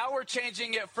 But now we're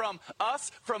changing it from us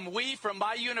from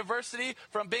my university,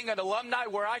 from being an alumni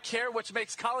where I care, which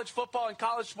makes college football and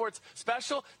college sports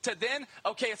special, to then,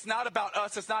 okay, it's not about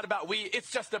us, it's not about we,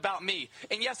 it's just about me.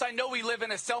 And yes, I know we live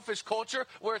in a selfish culture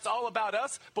where it's all about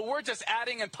us, but we're just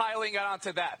adding and piling it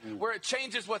onto that, where it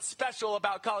changes what's special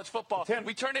about college football.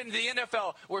 We turn it into the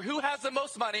NFL, where who has the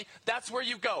most money, that's where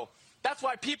you go. That's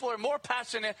why people are more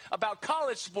passionate about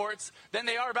college sports than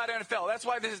they are about NFL. That's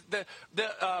why the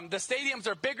stadiums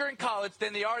are bigger in college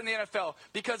than they are in the NFL,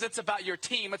 because it's about your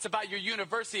team. It's about your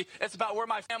university. It's about where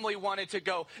my family wanted to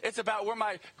go. It's about where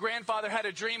my grandfather had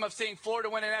a dream of seeing Florida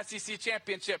win an SEC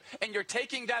championship. And you're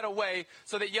taking that away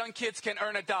so that young kids can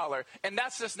earn $1. And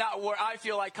that's just not where I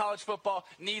feel like college football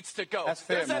needs to go. That's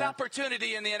fair, There's that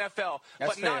opportunity in the NFL,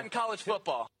 but not in college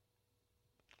football.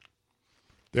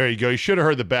 There you go. You should have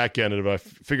heard the back end of it. I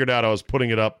figured out I was putting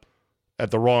it up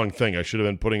at the wrong thing. I should have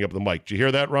been putting up the mic. Did you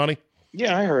hear that, Ronnie?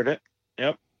 Yeah, I heard it.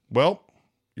 Yep. Well,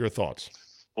 your thoughts.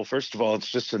 Well, first of all,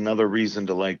 it's just another reason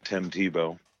to like Tim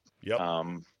Tebow. Yep.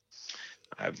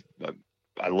 I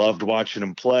loved watching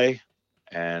him play,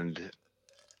 and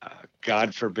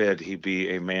God forbid he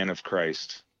be a man of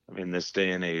Christ. I mean, this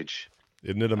day and age.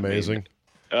 Isn't it amazing?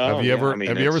 Have you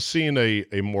ever seen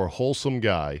a more wholesome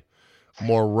guy,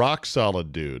 more rock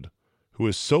solid dude who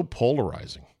is so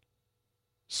polarizing,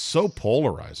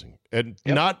 and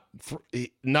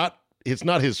it's not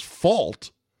his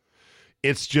fault.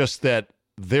 It's just that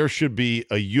there should be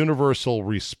a universal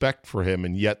respect for him,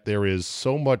 and yet there is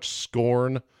so much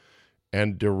scorn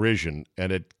and derision,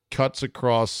 and it cuts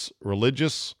across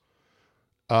religious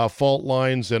fault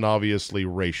lines and obviously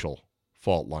racial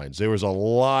fault lines. There was a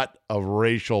lot of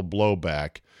racial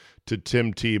blowback to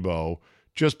Tim Tebow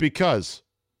just because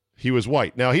he was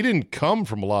white. Now, he didn't come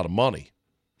from a lot of money,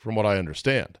 from what I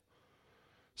understand.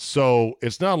 So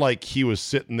it's not like he was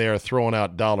sitting there throwing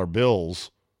out dollar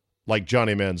bills like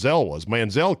Johnny Manziel was.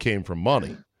 Manziel came from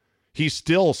money. He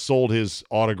still sold his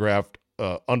autograph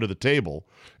under the table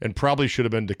and probably should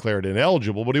have been declared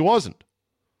ineligible, but he wasn't.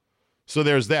 So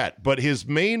there's that. But his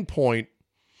main point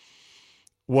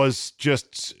was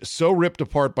just so ripped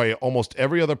apart by almost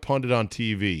every other pundit on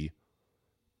TV.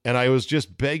 And I was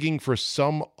just begging for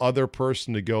some other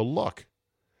person to go, look,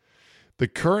 the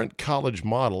current college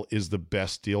model is the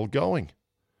best deal going.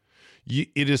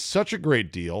 It is such a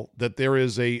great deal that there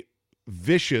is a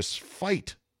vicious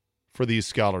fight for these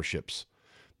scholarships,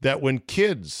 that when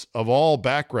kids of all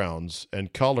backgrounds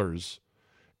and colors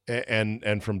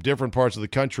and from different parts of the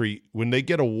country, when they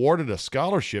get awarded a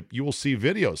scholarship, you will see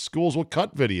videos. Schools will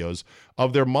cut videos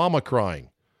of their mama crying,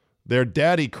 their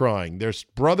daddy crying, their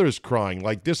brothers crying,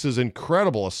 like this is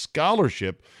incredible, a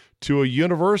scholarship to a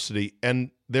university.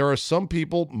 And there are some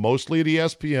people, mostly at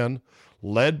ESPN,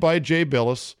 led by Jay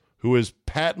Billis, who is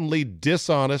patently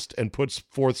dishonest and puts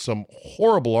forth some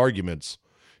horrible arguments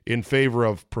in favor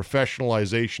of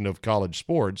professionalization of college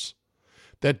sports,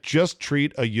 that just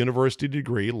treat a university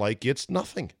degree like it's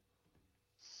nothing.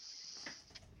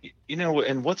 You know,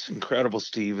 and what's incredible,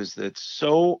 Steve, is that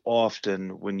so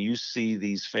often when you see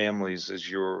these families, as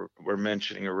we're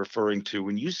mentioning or referring to,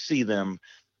 when you see them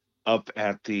up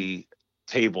at the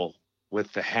table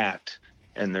with the hat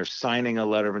and they're signing a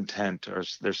letter of intent or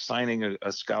they're signing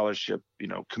a scholarship,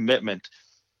 commitment,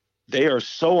 they are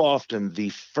so often the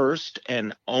first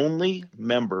and only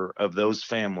member of those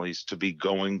families to be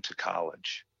going to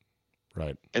college.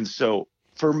 Right. And so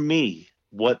for me,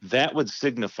 what that would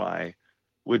signify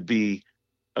would be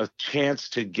a chance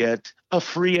to get a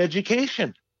free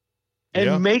education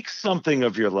and make something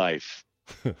of your life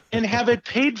and have it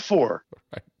paid for.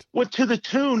 Right. What, to the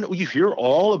tune, you hear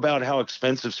all about how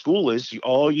expensive school is.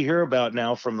 All you hear about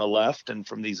now from the left and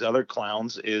from these other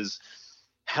clowns is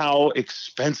how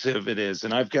expensive it is.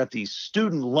 And I've got these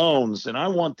student loans and I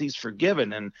want these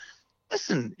forgiven. And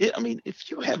listen, if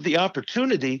you have the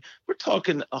opportunity, we're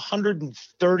talking $130,000,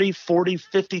 $40,000,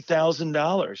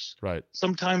 $50,000, right?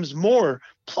 Sometimes more,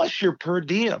 plus your per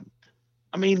diem.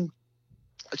 I mean,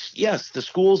 yes, the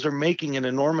schools are making an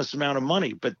enormous amount of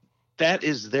money, but that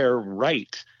is their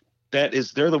right. They're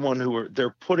the one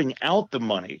they're putting out the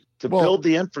money to build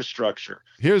the infrastructure,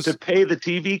 to pay the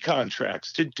TV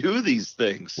contracts, to do these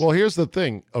things. Well, here's the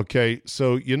thing. Okay.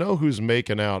 So who's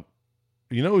making out,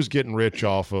 who's getting rich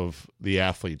off of the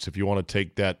athletes. If you want to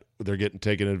take that, they're getting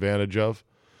taken advantage of.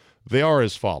 They are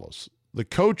as follows. The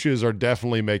coaches are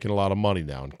definitely making a lot of money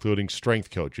now, including strength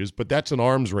coaches, but that's an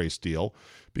arms race deal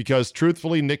because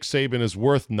truthfully, Nick Saban is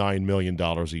worth $9 million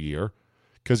a year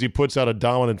because he puts out a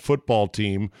dominant football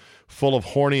team full of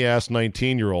horny-ass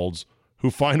 19-year-olds who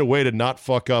find a way to not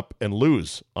fuck up and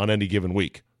lose on any given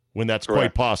week. when that's Correct.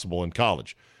 quite possible in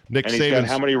college. Nick and he's Saban's got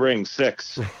how many rings?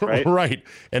 6, right? right.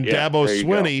 And Yeah, Dabo there you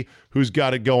Swinney, who's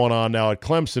got it going on now at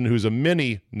Clemson, who's a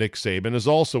mini Nick Saban, is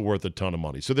also worth a ton of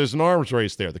money. So there's an arms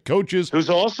race there. The coaches, who's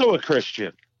also a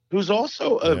Christian, who's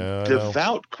also a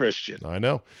devout Christian. I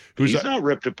know. He's not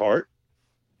ripped apart.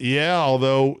 Yeah,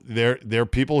 although there are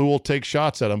people who will take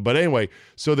shots at him. But anyway,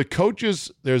 so the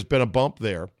coaches, there's been a bump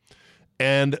there.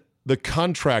 And the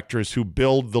contractors who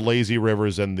build the lazy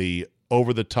rivers and the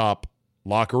over-the-top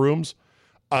locker rooms,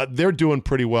 they're doing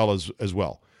pretty well as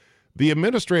well. The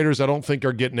administrators, I don't think,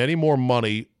 are getting any more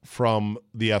money from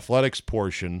the athletics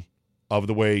portion of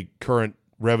the way current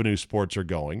revenue sports are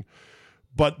going.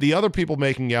 But the other people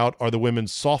making out are the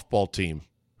women's softball team,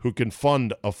 who can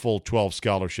fund a full 12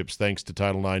 scholarships thanks to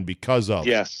Title IX because of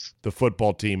the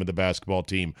football team and the basketball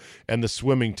team and the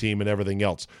swimming team and everything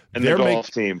else. And the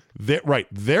golf team.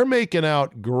 They're making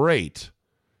out great.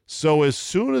 So as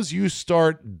soon as you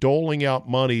start doling out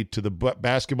money to the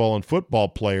basketball and football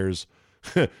players,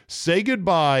 say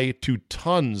goodbye to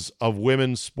tons of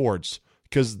women's sports,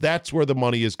 because that's where the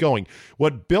money is going.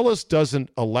 What Billis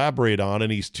doesn't elaborate on,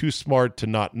 and he's too smart to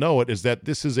not know it, is that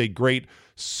this is a great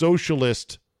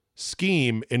socialist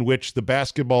scheme in which the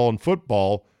basketball and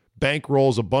football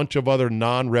bankrolls a bunch of other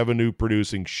non-revenue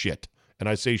producing shit. And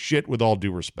I say shit with all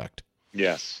due respect.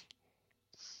 Yes.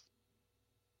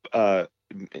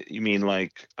 You mean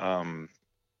like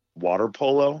water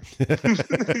polo?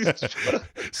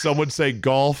 Some would say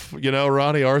golf,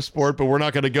 Ronnie, our sport, but we're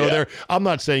not going to go there. I'm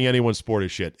not saying anyone's sport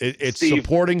is shit. It's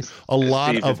supporting a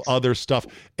lot of other stuff.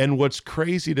 And what's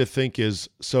crazy to think is,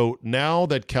 so now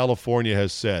that California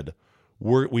has said,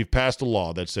 we've passed a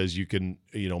law that says you can,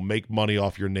 make money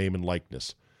off your name and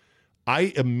likeness.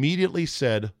 I immediately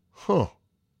said, who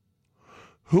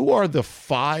are the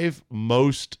 5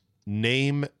 most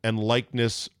name and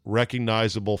likeness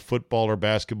recognizable football or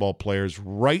basketball players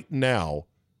right now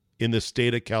in the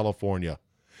state of California?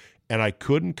 And I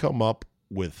couldn't come up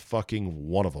with fucking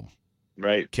one of them.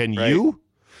 Right. Can you?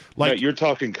 Like, no, you're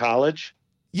talking college?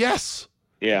 Yes.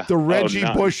 Yeah. The Reggie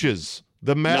Bushes,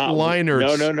 the Matt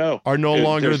Leinarts are no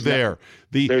longer there.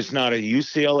 There's not a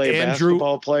UCLA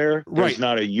basketball player. There's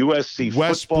not a USC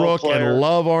Westbrook football player. And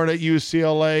Love aren't at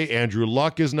UCLA. Andrew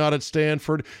Luck is not at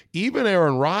Stanford. Even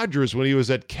Aaron Rodgers, when he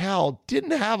was at Cal,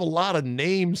 didn't have a lot of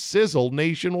name sizzle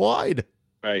nationwide.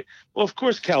 Right. Well, of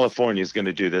course, California is going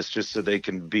to do this just so they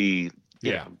can be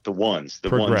the ones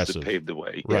that paved the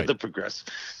way. Right. Yeah, the progressive.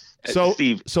 So,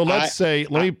 Steve,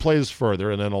 let me play this further,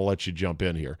 and then I'll let you jump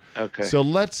in here. Okay. So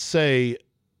let's say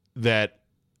that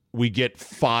we get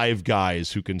 5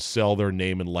 guys who can sell their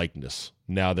name and likeness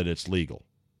now that it's legal.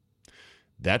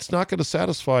 That's not going to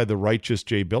satisfy the righteous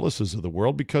Jay Billises of the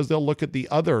world, because they'll look at the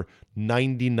other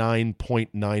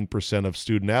 99.9% of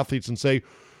student athletes and say,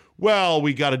 well,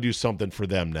 we got to do something for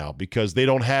them now because they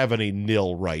don't have any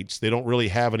nil rights. They don't really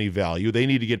have any value. They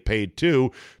need to get paid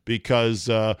too because,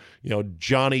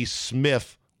 Johnny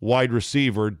Smith, wide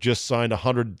receiver, just signed a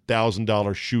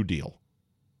 $100,000 shoe deal.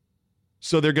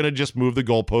 So they're going to just move the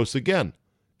goalposts again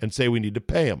and say we need to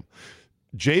pay him.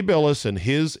 Jay Billis and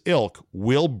his ilk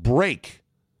will break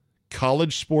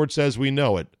college sports as we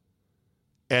know it,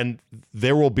 and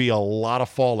there will be a lot of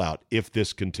fallout if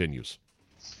this continues.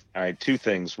 All right, 2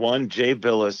 things. One, Jay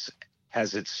Billis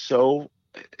has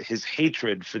his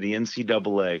hatred for the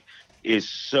NCAA is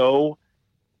so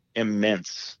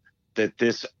immense that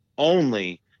this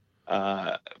only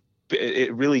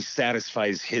it really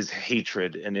satisfies his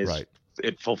hatred and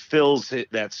it fulfills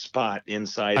that spot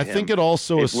inside him. I think it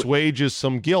also assuages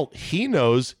some guilt. He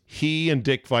knows he and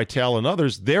Dick Vitale and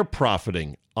others, they're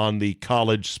profiting on the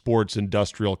college sports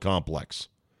industrial complex.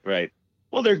 Right.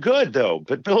 Well, they're good, though,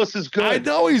 but Billis is good. I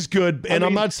know he's good, and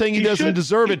I'm not saying he doesn't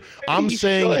deserve it. I'm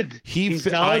saying he's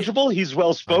knowledgeable, he's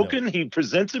well-spoken, he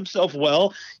presents himself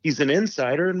well, he's an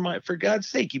insider, and for God's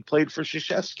sake, he played for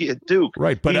Krzyzewski at Duke.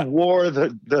 Right, but he wore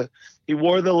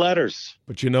the letters.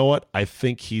 But you know what? I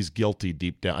think he's guilty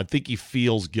deep down. I think he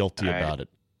feels guilty about it.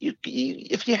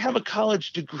 If you have a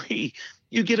college degree,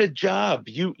 you get a job,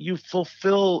 you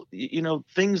fulfill,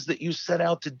 things that you set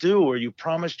out to do, or you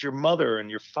promised your mother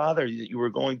and your father that you were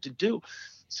going to do.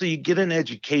 So you get an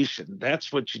education.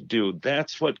 That's what you do.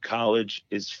 That's what college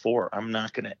is for. I'm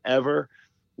not going to ever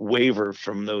waver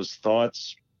from those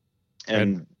thoughts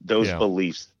and those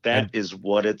beliefs. That is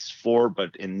what it's for.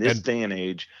 But in this day and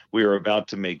age, we are about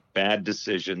to make bad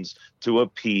decisions to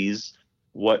appease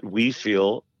what we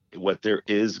feel, what there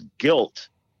is guilt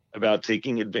about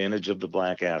taking advantage of the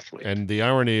black athlete. And the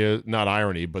irony is, not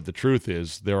irony, but the truth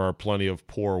is there are plenty of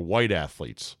poor white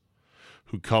athletes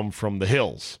who come from the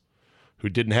hills, who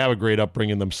didn't have a great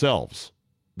upbringing themselves,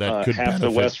 that could half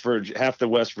benefit. half the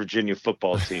West Virginia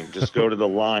football team. Just go to the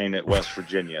line at West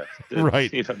Virginia.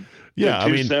 Right. Yeah,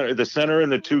 the center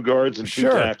and the 2 guards and 2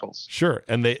 tackles. Sure,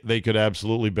 and they could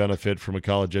absolutely benefit from a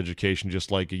college education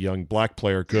just like a young black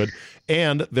player could.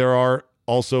 And there are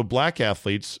also black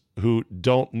athletes who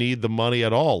don't need the money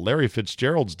at all. Larry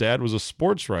Fitzgerald's dad was a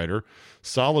sports writer,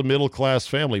 solid middle-class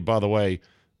family. By the way,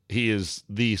 he is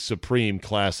the supreme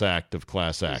class act of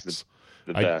class acts.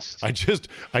 The best.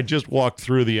 I just walked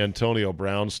through the Antonio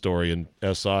Brown story in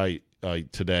SI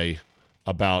today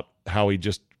about how he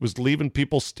just was leaving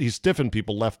people. He stiffened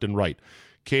people left and right.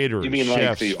 Caterers, you mean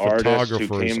chefs, like the photographers,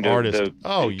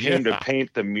 who came to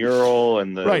paint the mural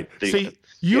and the right. See,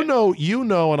 you know,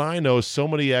 and I know so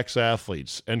many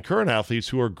ex-athletes and current athletes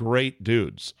who are great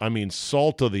dudes. I mean,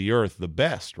 salt of the earth, the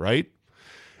best, right?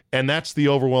 And that's the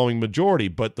overwhelming majority.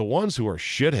 But the ones who are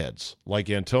shitheads, like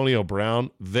Antonio Brown,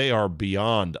 they are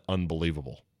beyond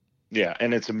unbelievable. Yeah,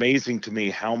 and it's amazing to me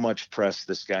how much press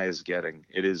this guy is getting.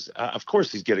 It is, of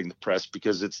course, he's getting the press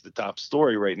because it's the top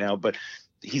story right now, but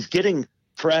he's getting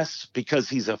press because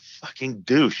he's a fucking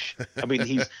douche. I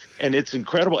mean, and it's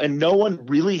incredible. And no one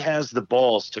really has the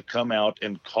balls to come out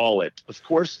and call it. Of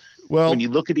course, when you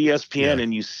look at ESPN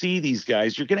and you see these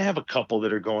guys, you're going to have a couple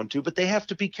that are going to, but they have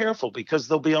to be careful because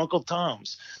they'll be Uncle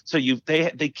Toms. So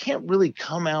they can't really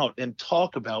come out and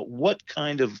talk about what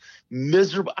kind of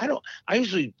miserable. I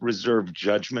usually reserve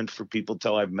judgment for people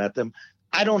till I've met them.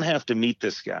 I don't have to meet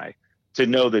this guy to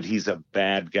know that he's a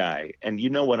bad guy. And you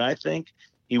know what I think?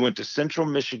 He went to Central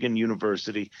Michigan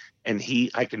University, and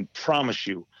I can promise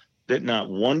you that not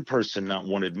one person, not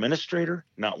one administrator,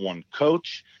 not one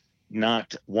coach,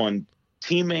 not one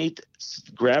teammate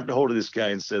grabbed a hold of this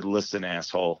guy and said, "Listen,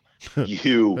 asshole,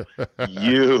 you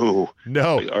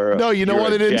no, you know why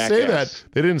they didn't say that?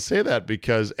 They didn't say that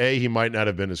because he might not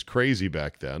have been as crazy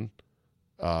back then.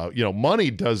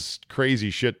 Money does crazy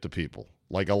shit to people.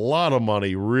 Like a lot of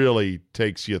money really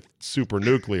takes you super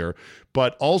nuclear,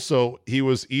 but also he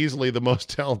was easily the most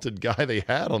talented guy they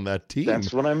had on that team.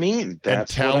 That's what I mean.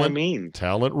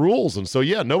 Talent rules. And so,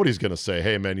 nobody's going to say,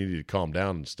 hey, man, you need to calm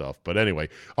down and stuff. But anyway,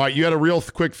 all right, you had a real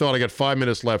quick thought. I got 5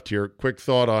 minutes left here. Quick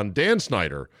thought on Dan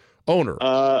Snyder, owner,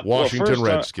 Washington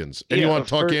Redskins. And you want to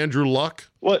talk Andrew Luck?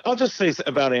 Well, I'll just say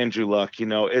about Andrew Luck.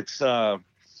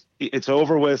 It's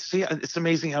over with. See, it's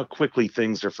amazing how quickly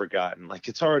things are forgotten. Like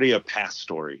it's already a past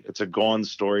story. It's a gone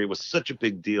story. It was such a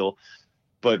big deal.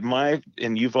 But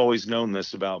and you've always known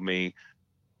this about me,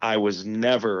 I was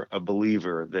never a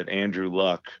believer that Andrew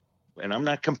Luck, and I'm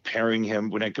not comparing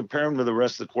him. When I compare him to the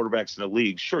rest of the quarterbacks in the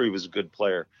league, sure, he was a good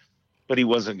player, but he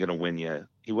wasn't going to win you.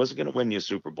 He wasn't going to win you a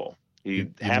Super Bowl.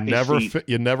 You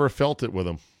never felt it with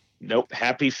him. Nope.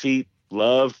 Happy feet.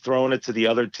 Love throwing it to the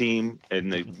other team in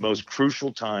the most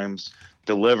crucial times,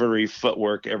 delivery,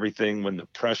 footwork, everything. When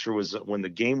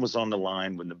the game was on the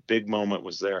line, when the big moment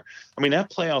was there. I mean, that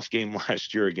playoff game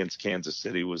last year against Kansas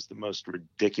City was the most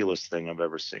ridiculous thing I've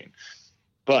ever seen.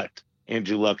 But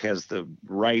Andrew Luck has the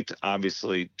right,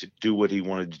 obviously, to do what he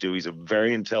wanted to do. He's a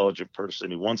very intelligent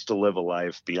person. He wants to live a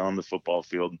life beyond the football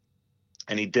field,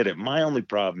 and he did it. My only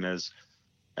problem is,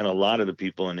 and a lot of the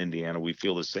people in Indiana, we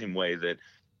feel the same way, that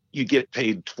you get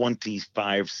paid $25,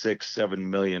 $6, $7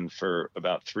 million for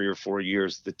about 3 or 4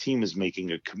 years. The team is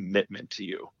making a commitment to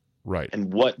you. Right.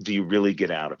 And what do you really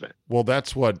get out of it? Well,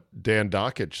 that's what Dan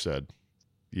Dockich said.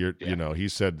 He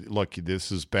said, look,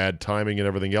 this is bad timing and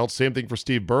everything else. Same thing for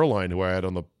Steve Berline, who I had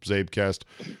on the Zabecast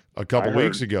a couple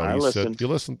weeks ago. He said, you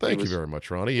listen, thank you very much,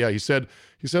 Ronnie. Yeah, he said,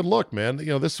 look, man,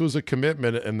 this was a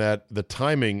commitment and that the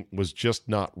timing was just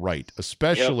not right,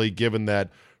 especially given that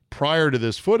prior to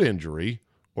this foot injury,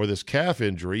 or this calf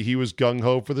injury, he was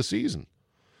gung-ho for the season.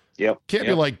 Can't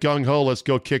be like gung-ho, let's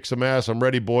go kick some ass. I'm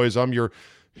ready, boys. I'm your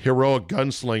heroic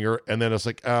gunslinger. And then it's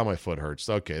like, my foot hurts.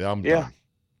 Okay, I'm done.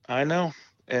 I know.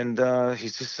 And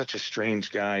he's just such a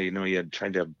strange guy. He had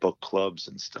tried to have book clubs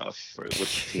and stuff with the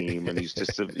team. And he's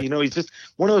just, he's just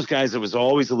one of those guys that was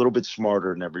always a little bit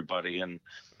smarter than everybody. And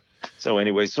so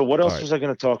anyway, what else was I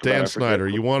going to talk about? Dan Snyder,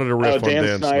 you wanted to riff on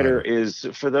Dan Snyder. Is,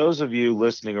 for those of you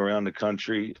listening around the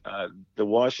country, the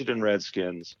Washington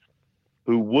Redskins,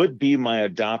 who would be my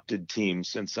adopted team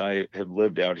since I have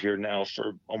lived out here now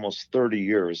for almost 30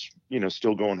 years,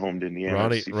 still going home to Indiana.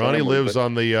 Ronnie lives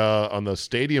on the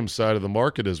stadium side of the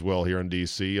market as well here in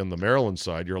D.C., on the Maryland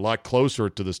side. You're a lot closer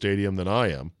to the stadium than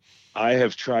I am. I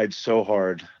have tried so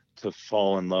hard to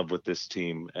fall in love with this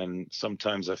team, and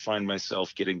sometimes I find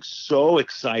myself getting so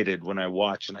excited when I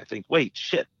watch and I think, wait,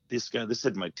 shit, this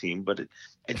isn't my team, but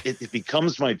it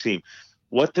becomes my team.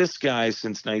 What this guy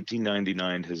since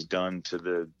 1999 has done to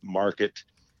the market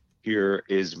here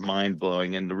is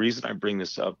mind-blowing. And the reason I bring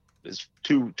this up, is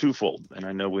twofold, and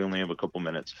I know we only have a couple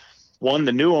minutes. One,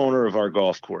 the new owner of our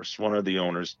golf course, one of the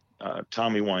owners,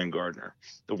 Tommy Weingartner,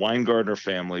 the Weingartner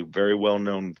family, very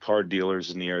well-known card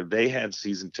dealers in the area. They had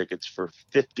season tickets for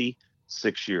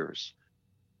 56 years.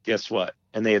 Guess what?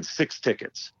 And they had 6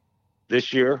 tickets.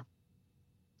 This year,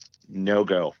 no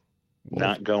go.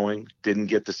 Not going. Didn't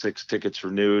get the 6 tickets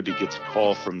renewed. He gets a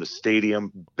call from the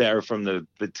stadium, from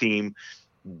the team,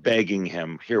 begging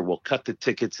him, here, we'll cut the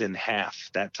tickets in half,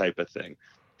 that type of thing.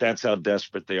 That's how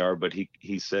desperate they are. But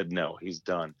he said no, he's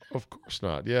done. Of course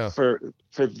not. Yeah. For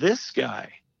this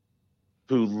guy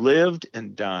who lived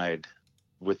and died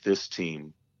with this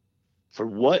team, for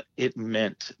what it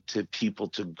meant to people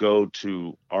to go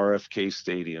to RFK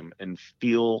Stadium and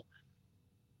feel,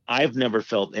 I've never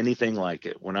felt anything like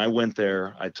it. When I went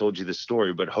there, I told you the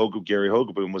story, but Gary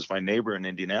Hogeboom was my neighbor in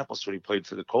Indianapolis when he played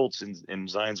for the Colts in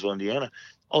Zionsville, Indiana.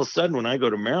 All of a sudden, when I go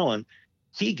to Maryland,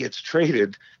 he gets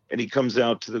traded and he comes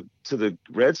out to the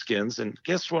Redskins, and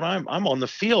guess what? I'm on the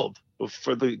field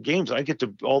for the games. I get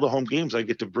to all the home games. I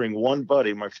get to bring one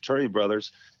buddy, my fraternity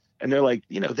brothers, and they're like,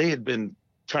 they had been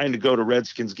trying to go to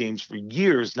Redskins games for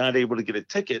years, not able to get a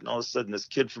ticket, and all of a sudden, this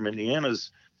kid from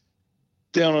Indiana's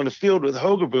down on the field with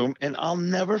Hogeboom, and I'll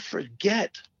never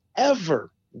forget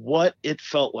ever what it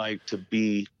felt like to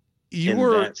be in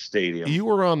that stadium. You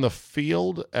were on the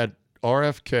field at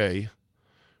RFK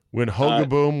when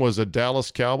Hogeboom was a Dallas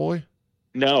Cowboy?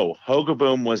 No,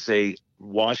 Hogeboom was a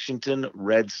Washington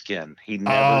Redskin. He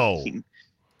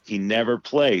never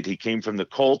played. He came from the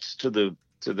Colts to the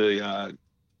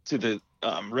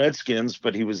Redskins,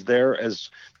 but he was there as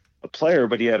a player,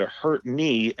 but he had a hurt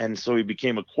knee, and so he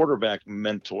became a quarterback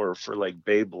mentor for like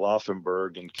Babe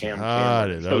Laufenberg and Cam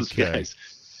Cameron, those guys.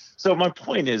 So my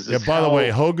point is by the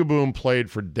way, Hogeboom played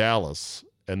for Dallas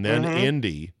and then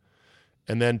Indy,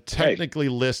 and then technically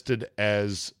listed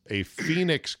as a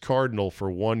Phoenix Cardinal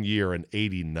for 1 year in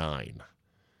 '89.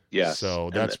 Yes. So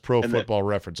that's Pro Football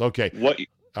Reference. Okay.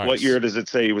 What year does it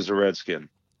say he was a Redskin?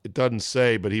 It doesn't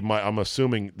say, but I'm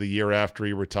assuming the year after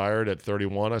he retired at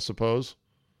 31, I suppose.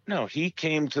 No, he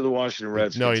came to the Washington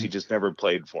Redskins. No, he just never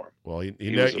played for him. Well,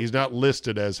 he's not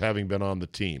listed as having been on the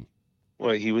team.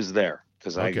 Well, he was there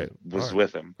because I was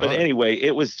with him. But anyway,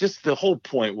 it was just, the whole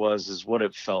point is what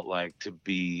it felt like to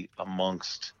be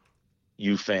amongst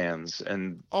you fans.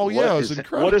 And it was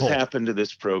incredible. What has happened to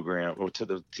this program or to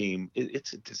the team?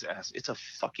 It's a disaster. It's a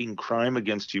fucking crime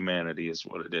against humanity is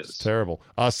what it is. It's terrible.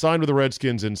 Signed with the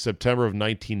Redskins in September of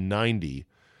 1990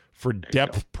 for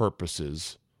depth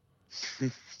purposes.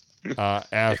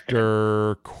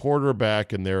 After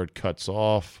quarterback, and there it cuts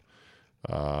off.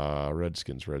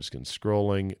 Redskins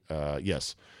scrolling.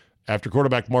 Yes. After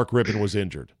quarterback Mark Rippon was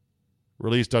injured.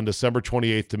 Released on December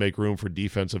 28th to make room for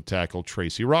defensive tackle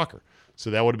Tracy Rocker. So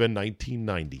that would have been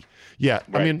 1990. Yeah,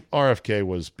 right. I mean, RFK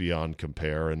was beyond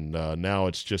compare, and now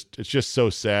it's just so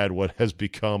sad what has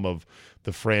become of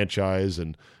the franchise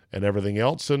and everything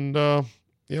else. And,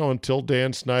 until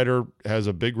Dan Snyder has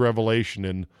a big revelation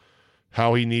in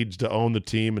how he needs to own the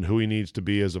team and who he needs to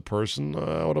be as a person,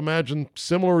 I would imagine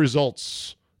similar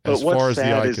results as far as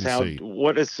the eye can see.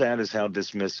 What is sad is how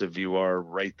dismissive you are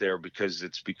right there, because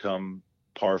it's become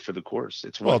par for the course.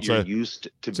 It's what you're used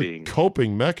to being. It's a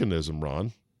coping mechanism,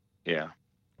 Ron. Yeah.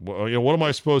 Well, what am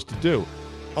I supposed to do?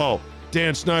 Oh,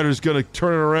 Dan Snyder's going to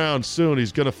turn it around soon.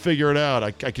 He's going to figure it out.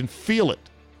 I can feel it.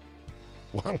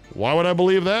 Why would I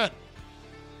believe that?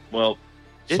 Well,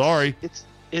 sorry.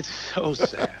 It's so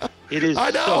sad. It is. I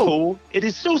know. It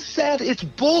is so sad. It's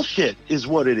bullshit is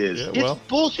what it is. It's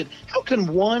bullshit. How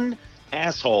can one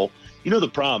asshole, the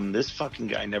problem, this fucking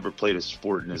guy never played a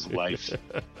sport in his life.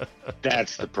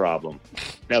 That's the problem.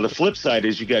 Now, the flip side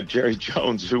is you got Jerry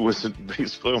Jones, who was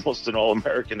basically almost an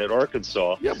All-American at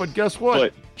Arkansas. Yeah, but guess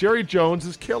what? Jerry Jones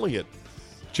is killing it.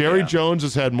 Jerry Jones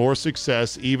has had more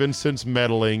success even since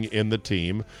meddling in the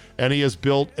team, and he has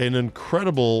built an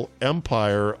incredible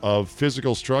empire of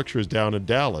physical structures down in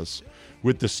Dallas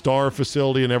with the Star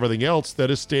facility and everything else that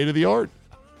is state-of-the-art.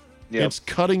 Yep. It's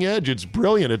cutting edge. It's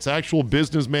brilliant. It's actual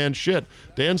businessman shit.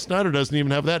 Dan Snyder doesn't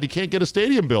even have that. He can't get a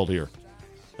stadium built here.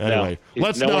 Anyway,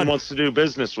 no one wants to do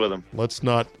business with him. Let's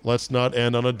not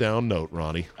end on a down note,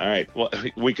 Ronnie. All right. Well,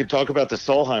 we could talk about the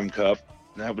Solheim Cup.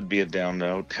 That would be a down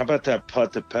note. How about that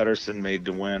putt that Pedersen made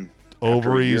to win?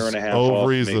 Ovaries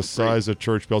the size of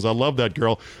church bells. I love that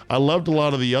girl. I loved a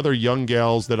lot of the other young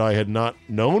gals that I had not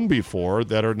known before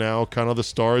that are now kind of the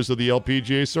stars of the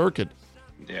LPGA circuit.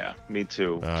 Yeah, me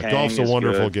too. Golf's a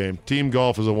wonderful game. Team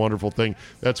golf is a wonderful thing.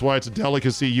 That's why it's a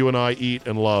delicacy you and I eat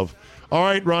and love. All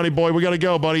right, Ronnie boy, we got to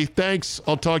go, buddy. Thanks.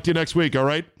 I'll talk to you next week, all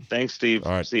right? Thanks, Steve.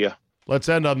 All right. See ya. Let's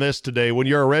end on this today. When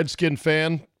you're a Redskin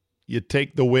fan, you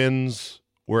take the wins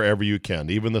wherever you can,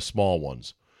 even the small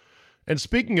ones. And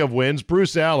speaking of wins,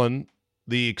 Bruce Allen,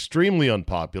 the extremely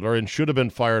unpopular and should have been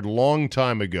fired a long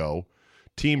time ago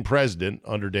team president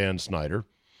under Dan Snyder,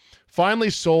 finally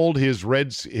sold his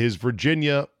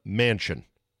Virginia mansion.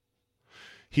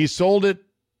 He sold it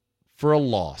for a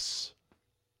loss.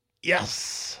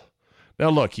 Yes. Now,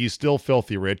 look, he's still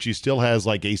filthy rich. He still has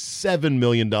like a $7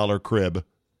 million crib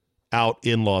out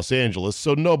in Los Angeles,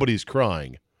 so nobody's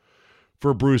crying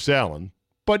for Bruce Allen.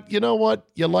 But you know what?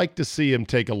 You like to see him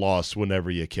take a loss whenever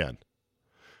you can.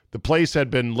 The place had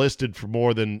been listed for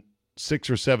more than 6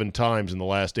 or 7 times in the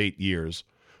last 8 years,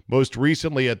 most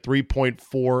recently at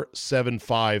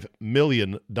 $3.475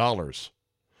 million.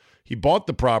 He bought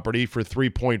the property for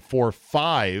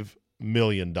 $3.45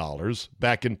 million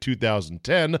back in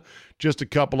 2010, just a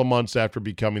couple of months after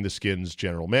becoming the Skins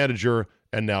general manager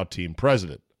and now team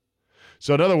president.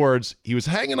 So in other words, he was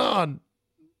hanging on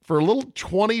for a little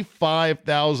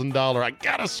 $25,000. I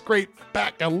got to scrape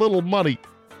back a little money.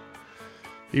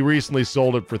 He recently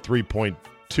sold it for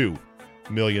 $3.2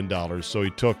 million, so he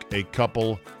took a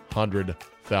couple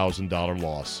 $100,000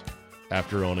 loss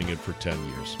after owning it for 10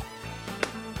 years.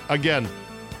 Again,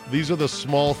 these are the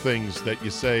small things that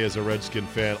you say as a Redskin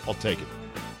fan, I'll take it.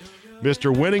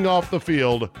 Mr. Winning off the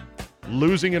field,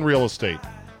 losing in real estate.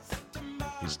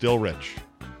 He's still rich.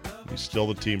 He's still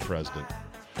the team president.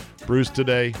 Bruce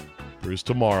today, Bruce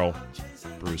tomorrow,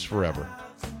 Bruce forever.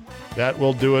 That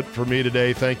will do it for me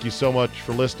today. Thank you so much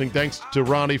for listening. Thanks to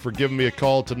Ronnie for giving me a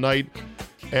call tonight.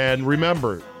 And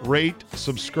remember, rate,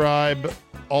 subscribe,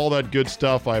 all that good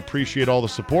stuff. I appreciate all the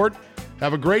support.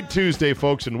 Have a great Tuesday,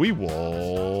 folks, and we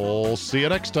will see you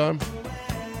next time.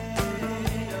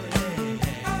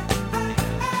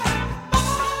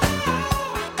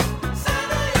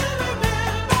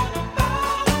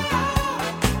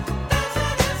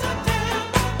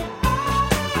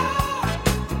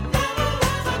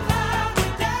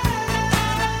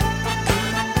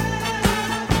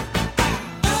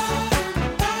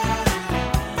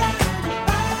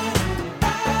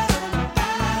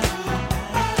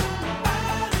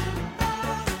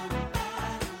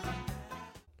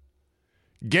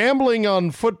 Gambling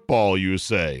on football, you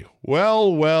say?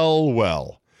 Well, well,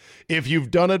 well. If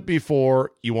you've done it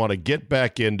before, you want to get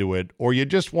back into it, or you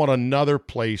just want another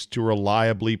place to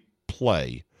reliably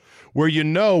play, where you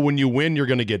know when you win you're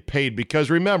going to get paid, because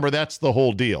remember, that's the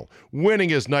whole deal.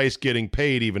 Winning is nice, getting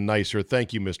paid even nicer.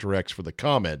 Thank you, Mr. X, for the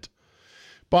comment.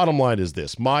 Bottom line is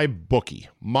this, MyBookie,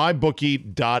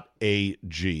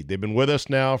 mybookie.ag. They've been with us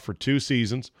now for 2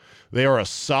 seasons. They are a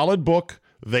solid book.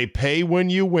 They pay when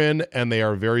you win, and they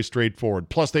are very straightforward.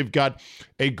 Plus, they've got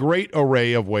a great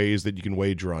array of ways that you can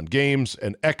wager on games,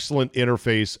 an excellent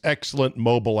interface, excellent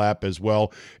mobile app as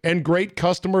well, and great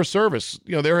customer service.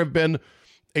 You know, there have been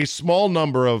a small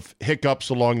number of hiccups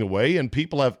along the way, and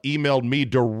people have emailed me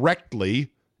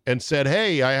directly and said,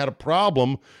 hey, I had a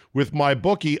problem with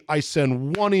MyBookie. I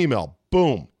send one email,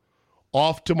 boom,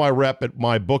 off to my rep at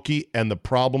MyBookie, and the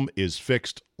problem is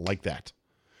fixed like that.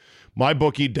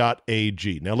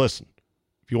 MyBookie.ag. Now listen,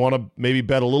 if you want to maybe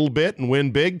bet a little bit and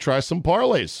win big, try some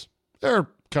parlays. They're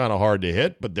kind of hard to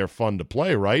hit, but they're fun to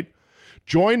play, right?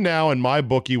 Join now and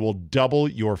MyBookie will double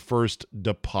your first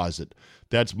deposit.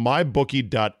 That's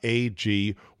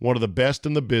MyBookie.ag, one of the best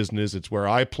in the business. It's where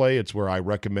I play. It's where I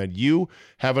recommend you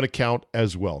have an account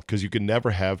as well, because you can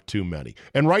never have too many.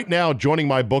 And right now, joining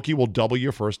MyBookie will double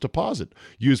your first deposit.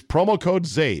 Use promo code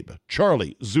ZABE,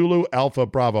 Charlie, Zulu, Alpha,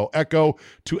 Bravo, Echo,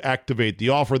 to activate the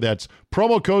offer. That's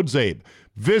promo code ZABE.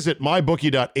 Visit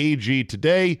MyBookie.ag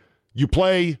today. You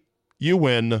play, you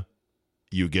win,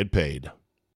 you get paid.